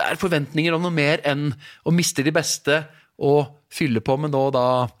 Det forventninger om noe mer enn å miste de beste og fylle på med nå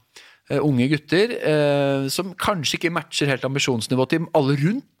da unge gutter som kanskje ikke matcher helt ambisjonsnivå til alle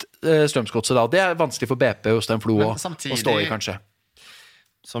rundt Strømsgodset da. Det vanskelig for BP og Jostein Flo å stå I kanskje.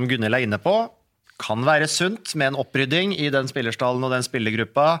 Som Gunnhild inne på, kan være sunt med en opprydding I den spillerstallen og den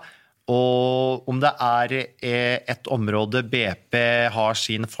spillergruppa, og om det et område BP har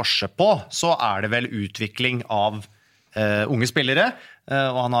sin forse på, så det vel utvikling av unge spillere,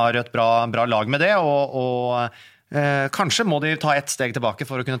 og han har et bra lag med det, og kanskje må de ta ett steg tilbake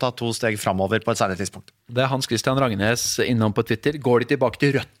for å kunne ta 2 steg fremover på et senere tidspunkt. Det Hans Christian Ragnes innom på Twitter. Går de tilbake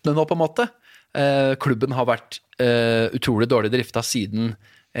til røttene nå på en måte? Klubben har vært utrolig dårlig driftet siden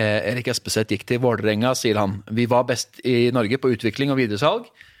Erik Espeseth gikk til Vålerenga, sier han. Vi var best I Norge på utvikling og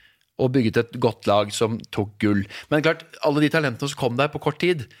videresalg, og bygget et godt lag som tok gull. Men klart, alle de talentene som kom der på kort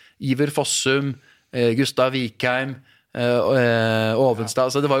tid, Iver Fossum, Gustav Vikheim, Ovenstad,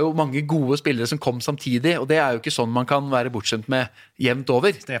 altså det var jo mange gode spillere som kom samtidig, og det jo ikke sånn man kan være bortskjemt med jevnt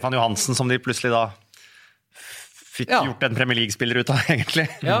over. Stefan Johansen som de plutselig da fikk gjort en Premier League-spiller ut av, egentlig.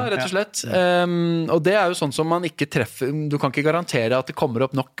 Ja, rett og slett. Og det jo sånn som man ikke treffer, du kan ikke garantere at det kommer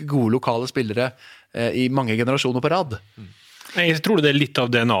opp nok gode lokale spillere I mange generasjoner på rad. Jeg tror det litt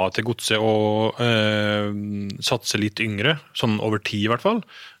av DNA til godset å satse litt yngre, sånn over tid I hvert fall.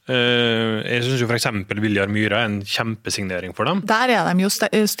 Jeg synes jo for eksempel Viljar Myhre en kjempesignering for dem. Der de jo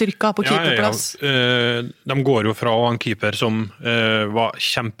styrket på keeperplass. De går jo fra å ha en keeper som var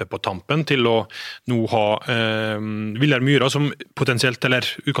kjempe på tampen til å nå ha Viljar Myhre som potensielt, eller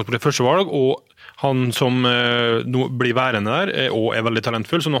utgangspunktet første valg, og han som nå blir værende der, og veldig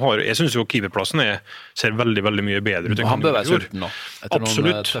talentfull, så nå jeg synes jo keeperplassen ser veldig, veldig mye bedre ut. Han bør være sulten nå, etter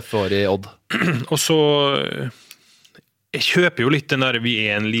noen tøffe år I Odd. Og så jeg kjøper jo litt den der vi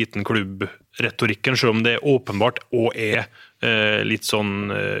en liten klubb-retorikken, selv om det åpenbart og litt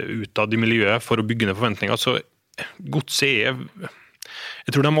sånn utad I miljøet for å bygge ned forventninger, så Godset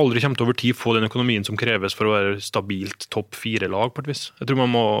jeg tror de aldri kommer til over tid få den økonomien som kreves for å være stabilt topp 4-lag på et vis. Jeg tror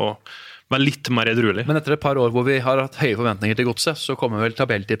man må være litt mer edruelig. Men etter et par år hvor vi har hatt høye forventninger til Godset, så kommer vel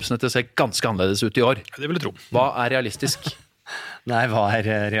tabelltipsene til å se ganske annerledes ut i år. Det vil jeg tro. Hva realistisk? Nei, hva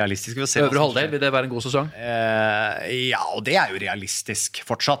realistisk? Øvre halvdel, vil det være en god sesong? Ja, og det jo realistisk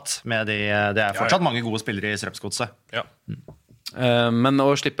fortsatt. Det fortsatt mange gode spillere i Strømsgodset. Ja. Men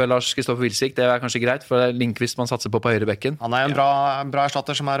å slippe Lars Kristoffer Wilsvik, det kanskje greit, for det Lindqvist man satser på høyre bekken. Han en bra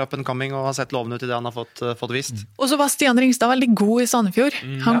erstatter som up and coming og har sett lovende ut i det han har fått vist. Og så var Stian Ringstad veldig god i Sandefjord.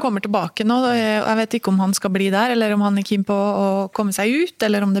 Han kommer tilbake nå, og jeg vet ikke om han skal bli der, eller om han keen på å komme seg ut,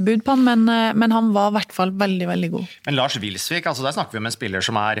 eller om det bud på han, men han var i hvert fall veldig, veldig god. Men Lars Wilsvik, altså der snakker vi om en spiller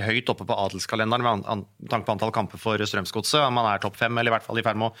som høyt oppe på adelskalenderen med tanke på antall kamper for Strømsgodset. Man topp 5, eller i hvert fall i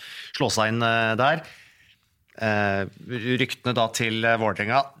ferd med å slå seg inn der. Ryktene da til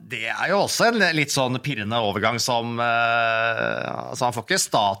Vålerenga, det jo også en litt sånn pirrende overgang som altså han får ikke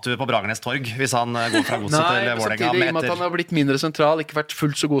statue på Bragernes torg hvis han går fra Godset til Vålerenga. Nei, samtidig, i og med at han har blitt mindre sentral, ikke vært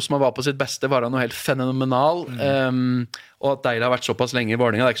fullt så god som han var på sitt beste, var han jo helt fenomenal. Og at Deila har vært såpass lenge i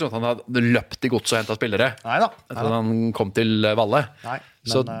Vålerenga, det ikke sånn at han hadde løpt i Godset og hentet spillere. Neida. Etter at han kom til Valle. Nei,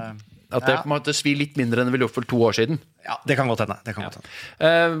 men, så at det måtte svi litt mindre enn det ville gjort for 2 år siden. Ja, det kan godt hende.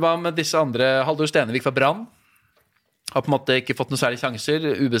 Hva med disse andre? Halldor Stenevik fra Brann har på en måte ikke fått noen særlige sjanser,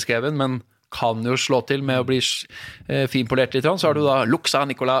 ubeskreven, men kan jo slå til med å bli finpolert litt. Så har du da Luxa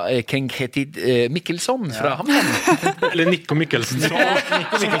Nikola Kenghetid Mikkelsson fra Hamland. Eller Nico Mikkelsen, som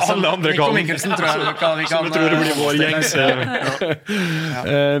alle andre Nico Mikkelsen tror jeg som jeg tror det blir vår gjengse.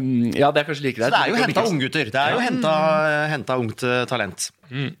 Ja, det kanskje like greit. Så det jo hentet unggutter. Det jo hentet ungt talent.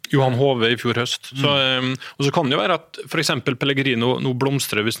 Johan Hove i fjor høst. Og så kan det jo være at for eksempel Pellegrino nå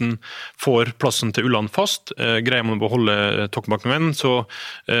blomstrer hvis han får plassen til Ulland fast. Greier man å beholde Tokmakken, så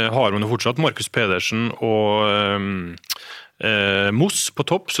har man jo fortsatt Markus Pedersen og Moss på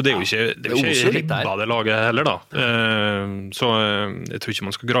topp, så det jo ikke ribba det laget heller da. Så jeg tror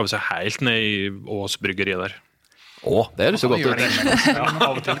ikke man skal grave seg helt ned i Ås bryggeriet der. Det så godt ut. Ja,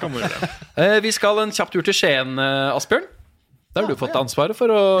 av og til kan man gjøre det. Vi skal en kjapp tur til Skien, Asbjørn. Der har du fått ansvaret for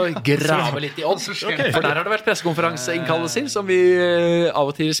å grave litt i odds. For der har det vært pressekonferanseinnkallelser som vi av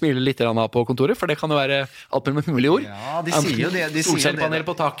og til smiler litt av på kontoret, for det kan jo være alt med mulig ord. Ja, de sier jo det. Solcellepanel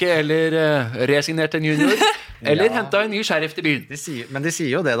på taket, eller resignert en junior, eller hentet en ny sheriff til byen. Men de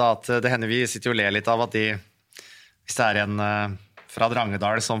sier jo det da, at det hender vi sitter jo og ler litt av at hvis det en fra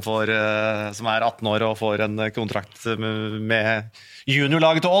Drangedal som 18 år og får en kontrakt med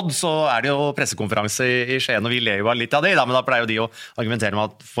juniorlaget til Odd, så det jo pressekonferanse i Skien, og vi ler jo litt av det, men da pleier jo de å argumentere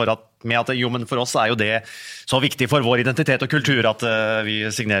med at jo, men for oss jo det så viktig for vår identitet og kultur at vi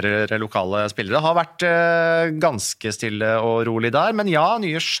signerer lokale spillere. Det har vært ganske stille og rolig der, men ja,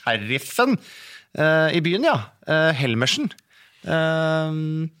 nye sheriffen i byen, Helmersen.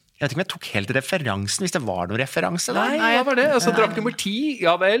 Jeg vet ikke om jeg tok helt referansen, hvis det var noen referanse der. Nei, hva var det? Altså, drakt nummer 10,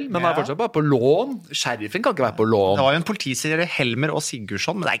 ja vel, men han fortsatt bare på lån. Sheriffen kan ikke være på lån. Det var jo en politiserie, Helmer og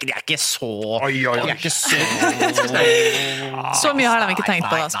Sigurdsson, men de ikke så... Så mye har de ikke tenkt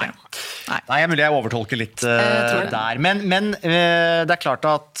på da, Asbjørn. Nei, mulig jeg overtolker litt der. Men det klart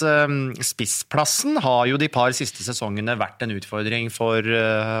at spissplassen har jo de par siste sesongene vært en utfordring for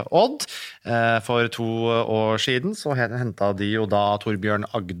Odd. For 2 år siden så hentet de jo da Torbjørn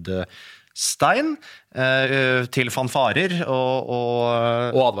Agdestein til fanfarer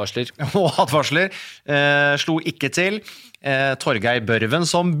og advarsler. Slo ikke til. Torgeir Børven,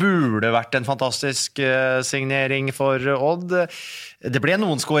 som burde vært en fantastisk signering for Odd. Det ble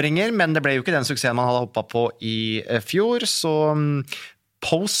noen skåringer, men det ble jo ikke den suksessen man hadde hoppet på i fjor, så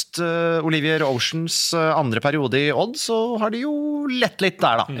post Olivier Oceans andre periode i Odd, så har de jo lett litt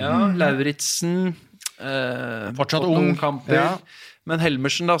der da. Ja, Lauritsen fortsatt ung kamper. Ja. Men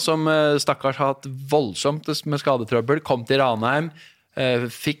Helmersen da, som stakkars har hatt voldsomt med skadetrøbbel, kom til Ranheim,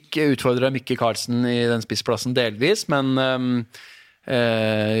 fikk utfordret Mikke Karlsen i den spissplassen delvis, men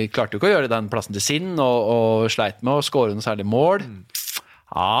klarte jo ikke å gjøre den plassen til sin, og sleit med å skåre noe særlig mål.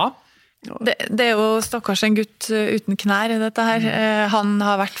 Ja. Det jo stakkars en gutt uten knær i dette her. Han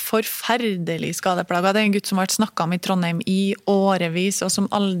har vært forferdelig skadeplaget. Det en gutt som har vært snakket om i Trondheim i årevis, og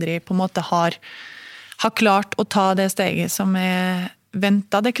som aldri på en måte har klart å ta det steget som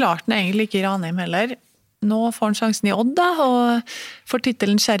ventet. Det klarte han egentlig ikke i Ranheim heller. Nå får han sjansen i Odd da, og får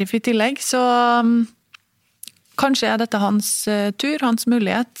titelen sheriff i tillegg, så kanskje dette hans tur, hans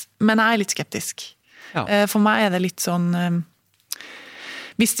mulighet, men jeg litt skeptisk. Ja. For meg det litt sånn,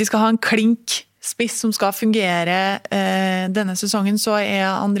 hvis de skal ha en klink spiss som skal fungere denne sesongen, så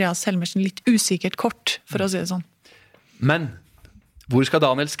Andreas Helmersen litt usikkert kort, for å si det sånn. Men Hvor skal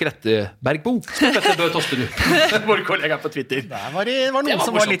Daniel Skretteberg bo? Dette Bø Tosterud, vår kollega på Twitter. Det var noen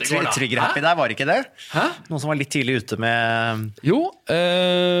som var litt tryggere happy der, var det ikke det? Hæ? Noen som var litt tidlig ute med Jo. å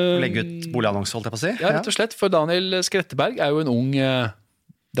legge ut boligannonse, holdt jeg på å si. Ja, rett og slett, for Daniel Skretteberg er jo en ung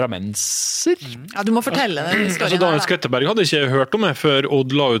drammenser. Ja, du må fortelle den historien Altså, Daniel her, da. Skretteberg hadde ikke hørt om det før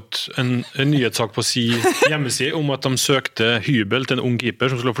Odd la ut en nyhetssak på si hjemmeside om at de søkte hybel til en ung keeper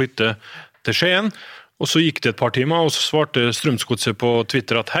som skulle flytte til Skien. Og så gikk det et par timer, og så svarte Strømsgodset på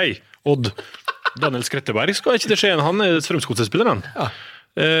Twitter at hei, Odd, Daniel Skretteberg skal ikke til Skien, han er Strømsgodset-spilleren. Ja.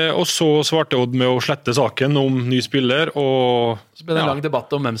 Og så svarte Odd med å slette saken om ny spiller, og så ble det en lang debatt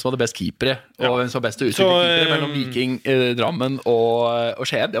om hvem som hadde best keepere, og hvem som var best til å utvikle keepere mellom Viking, Drammen og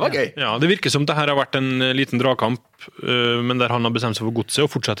Skien. Det var gøy. Ja, det virker som det her har vært en liten dragkamp, men der han har bestemt seg for godset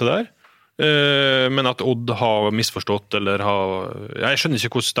og fortsette der. Men at Odd har misforstått eller jeg skjønner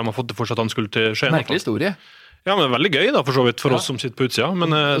ikke hvordan de har fått det for seg at han skulle til Skien. Merkelig historie. Ja, men veldig gøy da, for så vidt, for oss som sitter på utsida.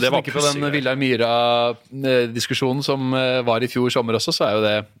 Men det var på den Viljar Myhra-diskusjonen som var i fjor sommer også, så er jo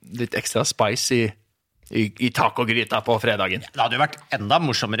det litt ekstra spice i tacogryta på fredagen. Det hadde jo vært enda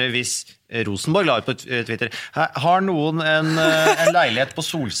morsommere hvis Rosenborg la ut på Twitter. Har noen en leilighet på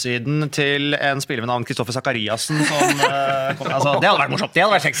solsiden til en spiller med navn Kristoffer Zakariassen som altså, det hadde vært morsomt, det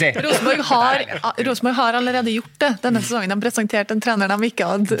hadde vært sexy. Rosenborg har allerede gjort det denne sesongen. De presenterte en trener de ikke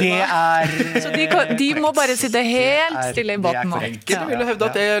hadde. Så de må bare sitte helt stille i båten nå. Jeg vil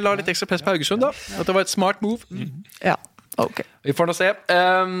hevde at det la litt ekstra press på Haugesund da. At det var et smart move. Ja. Okay. Vi får nå se.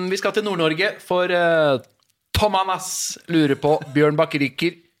 Vi skal til Nord-Norge, for Tom Annas lurer på Bjørn Bakk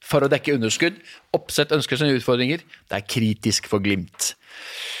ryker for å dekke underskudd. Oppsett ønsker sine utfordringer. Det er kritisk for Glimt.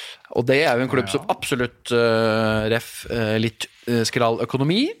 Og det er jo en klubb som absolutt litt skral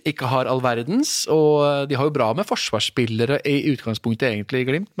økonomi, ikke har all verdens, og de har jo bra med forsvarsspillere i utgangspunktet egentlig i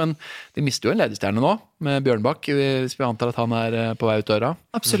Glimt, men de mister jo en ledestjerne nå med Bjørnbakk, hvis vi antar at han er på vei ut døra.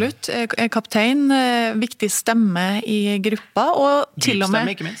 Absolutt. Kaptein, viktig stemme i gruppa, og til og med...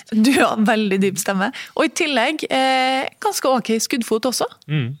 Dyp stemme, ikke minst. Du har veldig dyp stemme. Og i tillegg, ganske ok skuddfot også.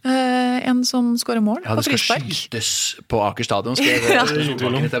 En som skårer mål på frispark. Ja, det skal skytes på Aker Stadion,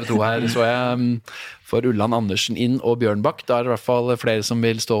 skrev TV 2 her, så jeg for Ulland Andersen inn og Bjørnbakk. Da er det i hvert fall flere som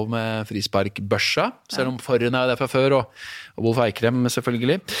vil stå med frisparkbørsa, selv om forhånd er det fra før, og Wolf Eikrem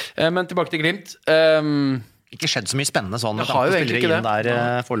selvfølgelig. Men tilbake til Glimt. Ikke skjedd så mye spennende sånn. Det har jo egentlig ikke det.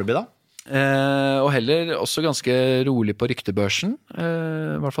 Der foreløpig da. Og heller også ganske rolig på ryktebørsen.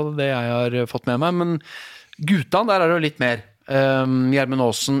 I hvert fall det jeg har fått med meg. Men Gutan, der er det jo litt mer. Gjermund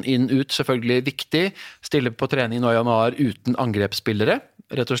Aasen inn ut, selvfølgelig viktig. Stille på trening nå i januar uten angrepsspillere,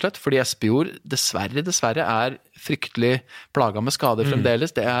 rett og slett, fordi Espejord dessverre er fryktelig plaget med skader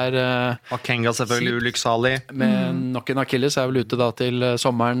fremdeles. Det er Akenga selvfølgelig ulykksalig. Med nok en Achilles er vel ute da til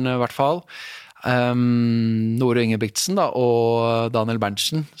sommeren i hvert fall. Nore Ingebrigtsen da, og Daniel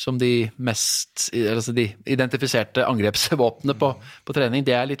Berntsen som de identifiserte angrepsvåpnene på trening.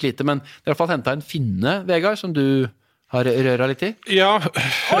 Det er litt lite, men det er i hvert fall hentet en finne, Vegard, som du har røra litt i? Ja,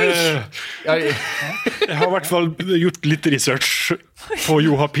 jeg har i hvert fall gjort litt research på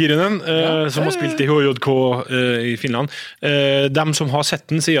Juha Pirinen, som har spilt i HJK i Finland. Dem som har sett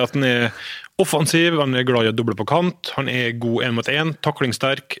den sier at den er offensiv, han er glad i å doble på kant, han er god 1 mot 1,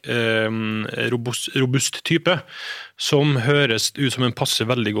 taklingssterk, robust type, som høres ut som en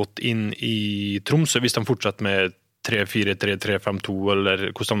passer veldig godt inn i Tromsø, hvis de fortsetter med 3-4-3-3-5-2, eller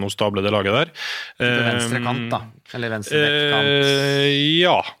hvordan de nå stabler det laget der. Venstre kant da, eller venstre kant.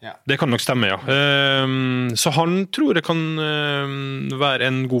 Ja, det kan nok stemme, ja. Så han tror jeg kan være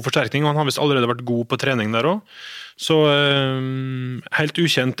en god forsterkning, og han har vist allerede vært god på trening der også. Så helt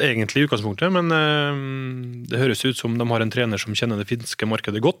ukjent egentlig i utgangspunktet, men det høres ut som de har en trener som kjenner det finske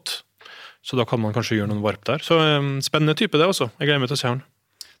markedet godt, så da kan man kanskje gjøre noen varp der. Så spennende type det også, jeg gleder meg til å se han.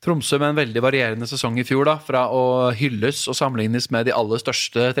 Tromsø med en veldig varierende sesong i fjor da, fra å hylles og sammenlignes med de aller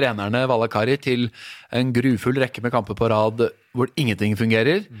største trenerne Valakari til en grufull rekke med kamper på rad hvor ingenting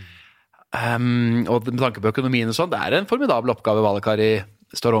fungerer. Og med tanke på økonomien og sånn, det er en formidabel oppgave Valakari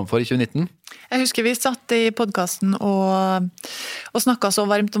står overfor i 2019. Jeg husker vi satt i podcasten og snakket så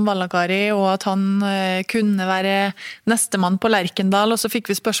varmt om Valakari, og at han kunne være nestemann på Lerkendal, og så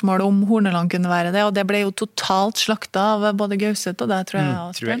fikk vi spørsmål om Horneland kunne være det, og det ble jo totalt slaktet av både Gauseth og det, tror jeg.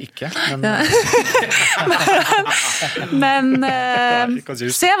 Tror jeg ikke. Men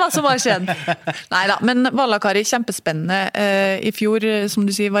se hva som har skjedd. Neida, men Valakari kjempespennende. I fjor, som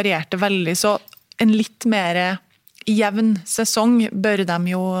du sier, varierte veldig, så en litt mer jevn sesong bør de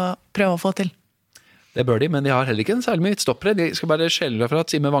jo prøve å få til. Det bør de, men de har heller ikke en særlig mye stoppere. De skal bare skjelle fra at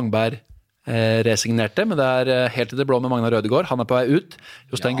Simen Wangberg resignerte, men det helt til det blå med Magnar Rødegård. Han på vei ut.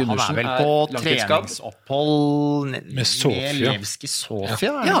 Jostein Gundersen han vel på treningsopphold med Sofia. Levski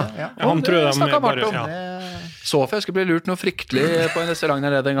Sofia. Han tror de snakket bare... om. Sofia skulle bli lurt noe fryktelig på en restaurant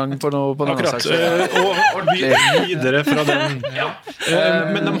her nede en gang på Akkurat. Og videre fra den.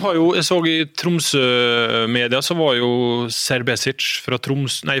 Men de har jo, jeg så i Tromsø-media, så var jo Serbesic fra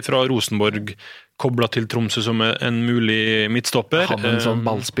Rosenborg koblet til Tromsø som en mulig midtstopper. Han en sånn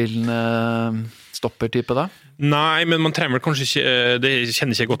ballspillende stoppertype da? Nei, men man trenger vel kanskje ikke, det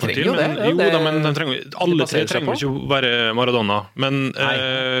kjenner ikke jeg godt nok til, men men alle tre trenger ikke å være Maradona. Men,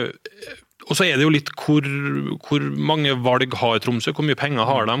 og så det jo litt hvor mange valg har Tromsø, hvor mye penger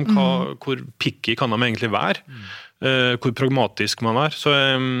har de, hvor picky kan de egentlig være, hvor pragmatisk man så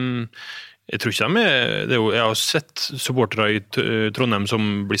jeg tror ikke jeg har sett supportere i Trondheim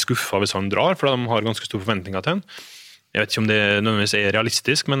som blir skuffet hvis han drar, for de har ganske store forventninger til han. Jeg vet ikke om det nødvendigvis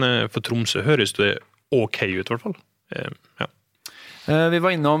realistisk, men for Tromsø høres det ok ut I hvert fall. Vi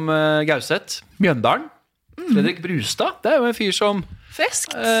var innom Gauseth, Mjøndalen, Fredrik Brustad. Det jo en fyr som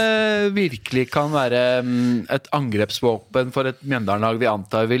virkelig kan være et angrepsvåpen for et Mjøndalen-lag vi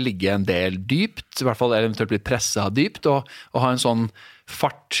antar vil ligge en del dypt, I hvert fall eventuelt bli presset dypt, og ha en sånn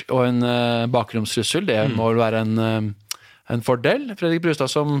fart og en bakromstrussel, det må være en fordel. Fredrik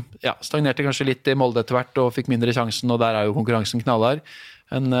Brustad som stagnerte kanskje litt I Molde etter hvert og fikk mindre sjansen, og der jo konkurransen knallhard.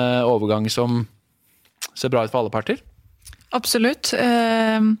 En overgang som ser bra ut for alle parter. Absolutt.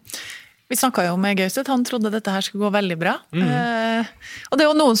 Vi snakket jo med Gauseth, han trodde dette her skulle gå veldig bra. Og det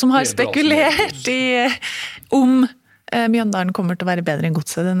jo noen som har spekulert om Mjøndalen kommer til å være bedre enn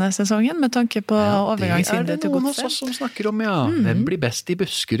Godset denne sesongen, med tanke på overgangsvinduet til Godset. Det noen hos oss som snakker om, hvem blir best I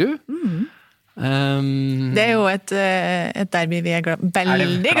Buskerud? Det jo et derby vi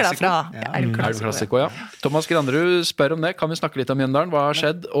veldig glad fra. Elv-klassiko, Thomas Granderud spør om det. Kan vi snakke litt om Mjøndalen? Hva har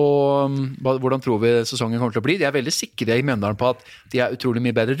skjedd, og hvordan tror vi sesongen kommer til å bli? De veldig sikre I Mjøndalen på at de utrolig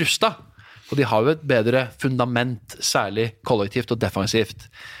mye bedre rustet, og de har jo et bedre fundament, særlig kollektivt og defensivt.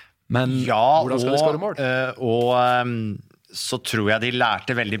 Men hvordan skal de skåre mål? Og så tror jeg de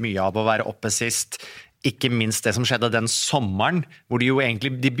lærte veldig mye av å være oppe sist. Ikke minst det som skjedde den sommeren, hvor de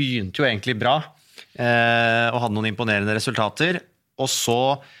begynte jo egentlig bra, og hadde noen imponerende resultater. Og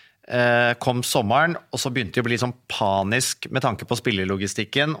så kom sommeren, og så begynte de å bli sånn panisk med tanke på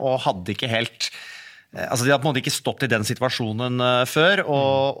spillelogistikken, og hadde ikke helt... Altså de hadde på en måte ikke stått I den situasjonen før,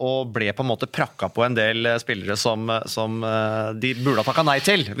 og ble på en måte prakka på en del spillere som de burde ha takket nei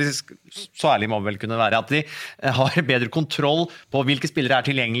til. Så ærlig må vel kunne være at de har bedre kontroll på hvilke spillere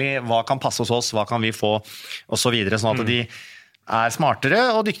tilgjengelig, hva kan passe hos oss, hva kan vi få, og så videre, sånn at de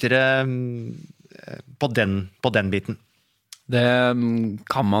smartere og dyktigere på den biten. Det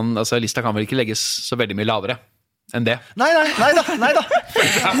kan man, altså lista kan vel ikke legges så veldig mye lavere enn det. Nei da.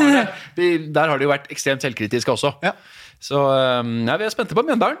 Der har det jo vært ekstremt selvkritiske også. Så vi spente på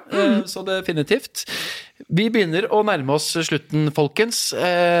Mjøndalen, så definitivt. Vi begynner å nærme oss slutten, folkens.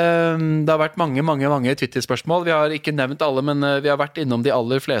 Det har vært mange Twitter-spørsmål. Vi har ikke nevnt alle, men vi har vært innom de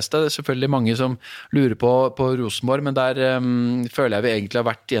aller fleste. Det selvfølgelig mange som lurer på Rosenborg, men der føler jeg vi egentlig har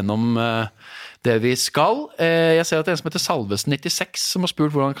vært gjennom det vi skal. Jeg ser at det en som heter Salvesen 96 som har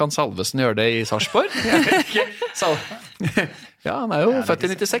spurt hvordan kan Salvesen gjøre det I Sarpsborg. Jeg vet ikke. Ja, han jo født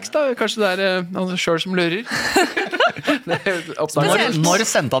I 96 da. Kanskje det han selv som lurer. Når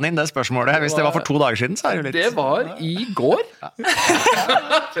sendte han inn det spørsmålet? Hvis det var for 2 dager siden, så det jo litt... Det var I går.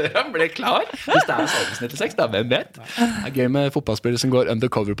 Før han ble klar. Hvis det Salvesen 96 da, hvem vet? Det gøy med fotballspillere som går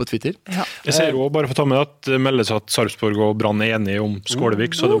undercover på Twitter. Jeg ser jo bare for å ta med at det meldes at Sarpsborg og Brann enige om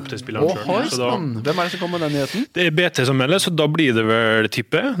Skålevik, så det opp til spilleren selv. Hvem det som kommer med den nyheten? Det BT som melder, så da blir det vel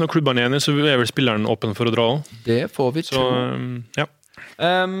tippet. Når klubbene enige, så vel spilleren åpen for å dra. Det får vi tro.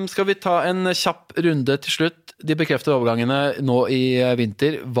 Skal vi ta en kjapp runde til slutt? De bekreftede overgangene nå I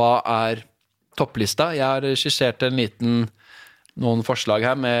vinter. Hva topplista? Jeg har skissert noen forslag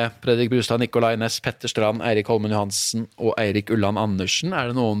her med Fredrik Brustad, Nikolai Næss, Petter Strand, Eirik Holmen Johansen og Eirik Ulland Andersen.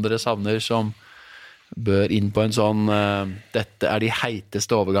 Det noen dere savner som bør inn på en sånn dette de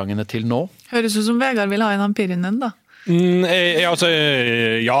heiteste overgangene til nå? Høres ut som Vegard vil ha en Ampirinen da. Ja,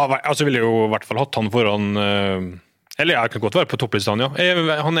 ville jo I hvert fall hatt han foran eller jeg kan godt være på topplisten, ja.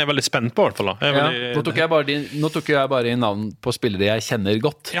 Han veldig spent på I hvert fall. Nå tok jeg bare I navn på spillere jeg kjenner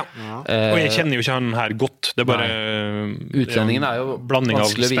godt. Ja. Og jeg kjenner jo ikke han her godt. Det bare... Utlendingen jo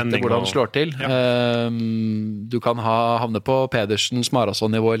vanskelig å vite hvordan han slår til. Ja. Du kan havne på Pedersens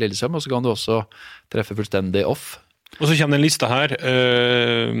marathon-nivå I Lillesøm, og så kan du også treffe fullstendig off. Og så kommer den lista her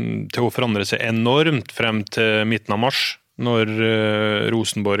til å forandre seg enormt frem til midten av mars, når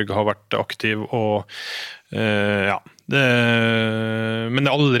Rosenborg har vært aktiv og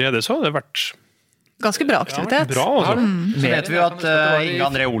Men allerede så har det vært Ganske bra aktivitet. bra, altså. Så vet vi jo at Inge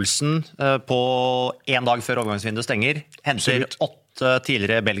André Olsen på en dag før overgangsvinduet stenger, henter 8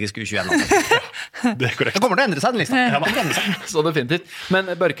 tidligere belgiske U21-land. Det er korrekt. Det kommer til å endre seg, den lista. Ja, det endre seg. Så definitivt. Men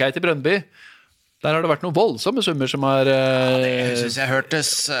Børkei til Brøndby, der har det vært noen voldsomme summer som har Jeg synes jeg hørtes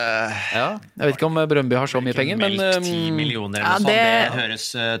ja, jeg vet ikke om Brøndby har så mye penger, men 10 millioner eller noe sånt, det høres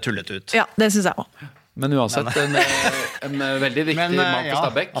tullete ut. Ja, det synes jeg også. Men uansett, en veldig viktig mann for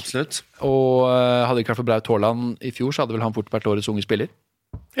Stabæk. Absolutt. Og hadde det ikke vært for Braut Haaland i fjor, så hadde vel han fort vært årets unge spiller.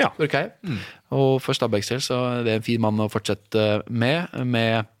 Ja. Børkei. Og for Stabæks del, så er det en fin mann å fortsette med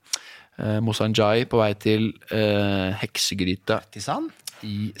Moussa Njai på vei til heksegryta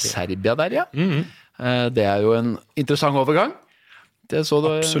i Serbia der, ja. Det er jo en interessant overgang.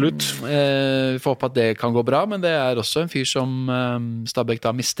 Absolutt. Vi får håpe at det kan gå bra, men det er også en fyr som Stabæk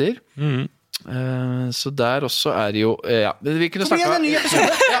da mister. Så der også er det jo vi kunne snakke om en ny episode.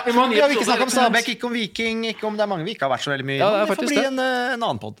 Vi må har ikke snakket om Stabæk, ikke om Viking, ikke om det er mange vi ikke har vært så veldig mye. Ja, det får bli en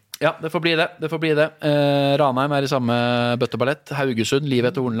annen podd. Ja, det får bli det. Ranheim er i samme bøtteballett. Haugesund, livet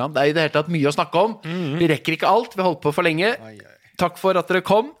etter Horneland. Det er i det hele tatt mye å snakke om. Vi rekker ikke alt, vi har holdt på for lenge. Takk for at dere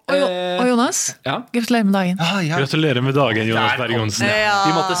kom. Og Jonas, gratulerer med dagen. Gratulerer med dagen, Jonas Berg Johnsen.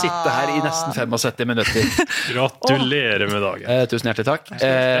 Vi måtte sitte her i nesten 75 minutter. Gratulerer med dagen. Tusen hjertelig takk.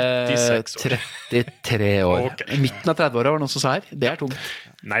 33 år. Okay. Midten av 30-åra var noen som sa her. Det er tungt.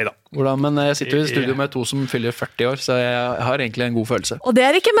 Neida. Men jeg sitter jo i studio med 2 som fyller 40 år, så jeg har egentlig en god følelse. Og det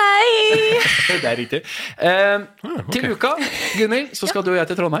er ikke meg! Det er riktig. Til uka, Gunnhild, så skal du og jeg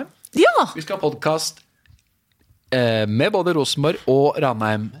til Trondheim. Ja! Vi skal ha podcast med både Rosenborg og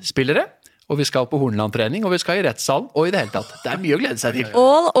Ranheim-spillere, og vi skal på Horneland-trening, og vi skal i rettssalen, og i det hele tatt. Det er mye å glede seg til.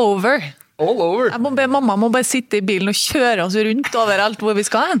 All over. Jeg må be mamma bare sitte i bilen og kjøre oss rundt overalt hvor vi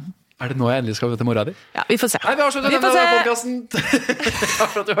skal hen. Er det nå jeg endelig skal til mora di? Ja, vi får se. Nei, vi avslutter denne podcasten. Takk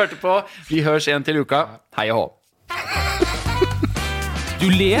for at du hørte på. Vi høres igjen til uka. Hei og hå.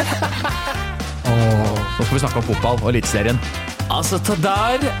 Du ler? Nå skal vi snakke om fotball og eliteserien. Altså,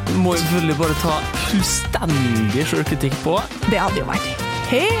 der må jeg selvfølgelig bare ta fullstendig selvkritikk på. Det hadde jo vært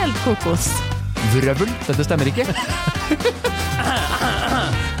helt kokos. Vrøvl, dette stemmer ikke.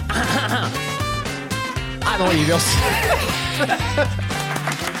 Nei, nå gir vi oss.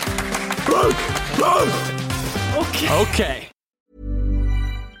 Okay.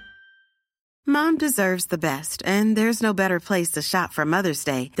 Mom deserves the best, and there's no better place to shop for Mother's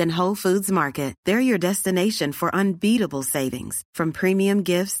Day than Whole Foods Market. They're your destination for unbeatable savings, from premium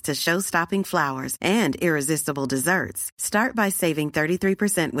gifts to show-stopping flowers and irresistible desserts. Start by saving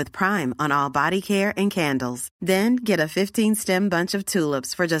 33% with Prime on all body care and candles. Then get a 15-stem bunch of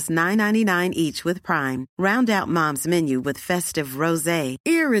tulips for just $9.99 each with Prime. Round out Mom's menu with festive rosé,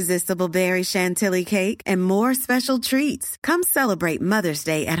 irresistible berry chantilly cake, and more special treats. Come celebrate Mother's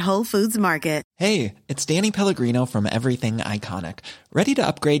Day at Whole Foods Market. Hey, it's Danny Pellegrino from Everything Iconic. Ready to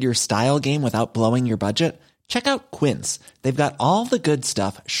upgrade your style game without blowing your budget? Check out Quince. They've got all the good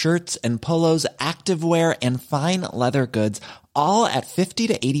stuff, shirts and polos, activewear, and fine leather goods, all at 50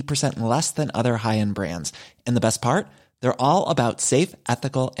 to 80% less than other high-end brands. And the best part? They're all about safe,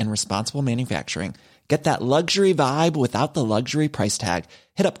 ethical, and responsible manufacturing. Get that luxury vibe without the luxury price tag.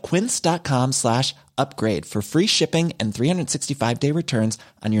 Hit up quince.com/upgrade for free shipping and 365-day returns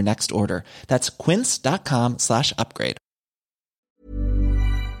on your next order. That's quince.com/upgrade.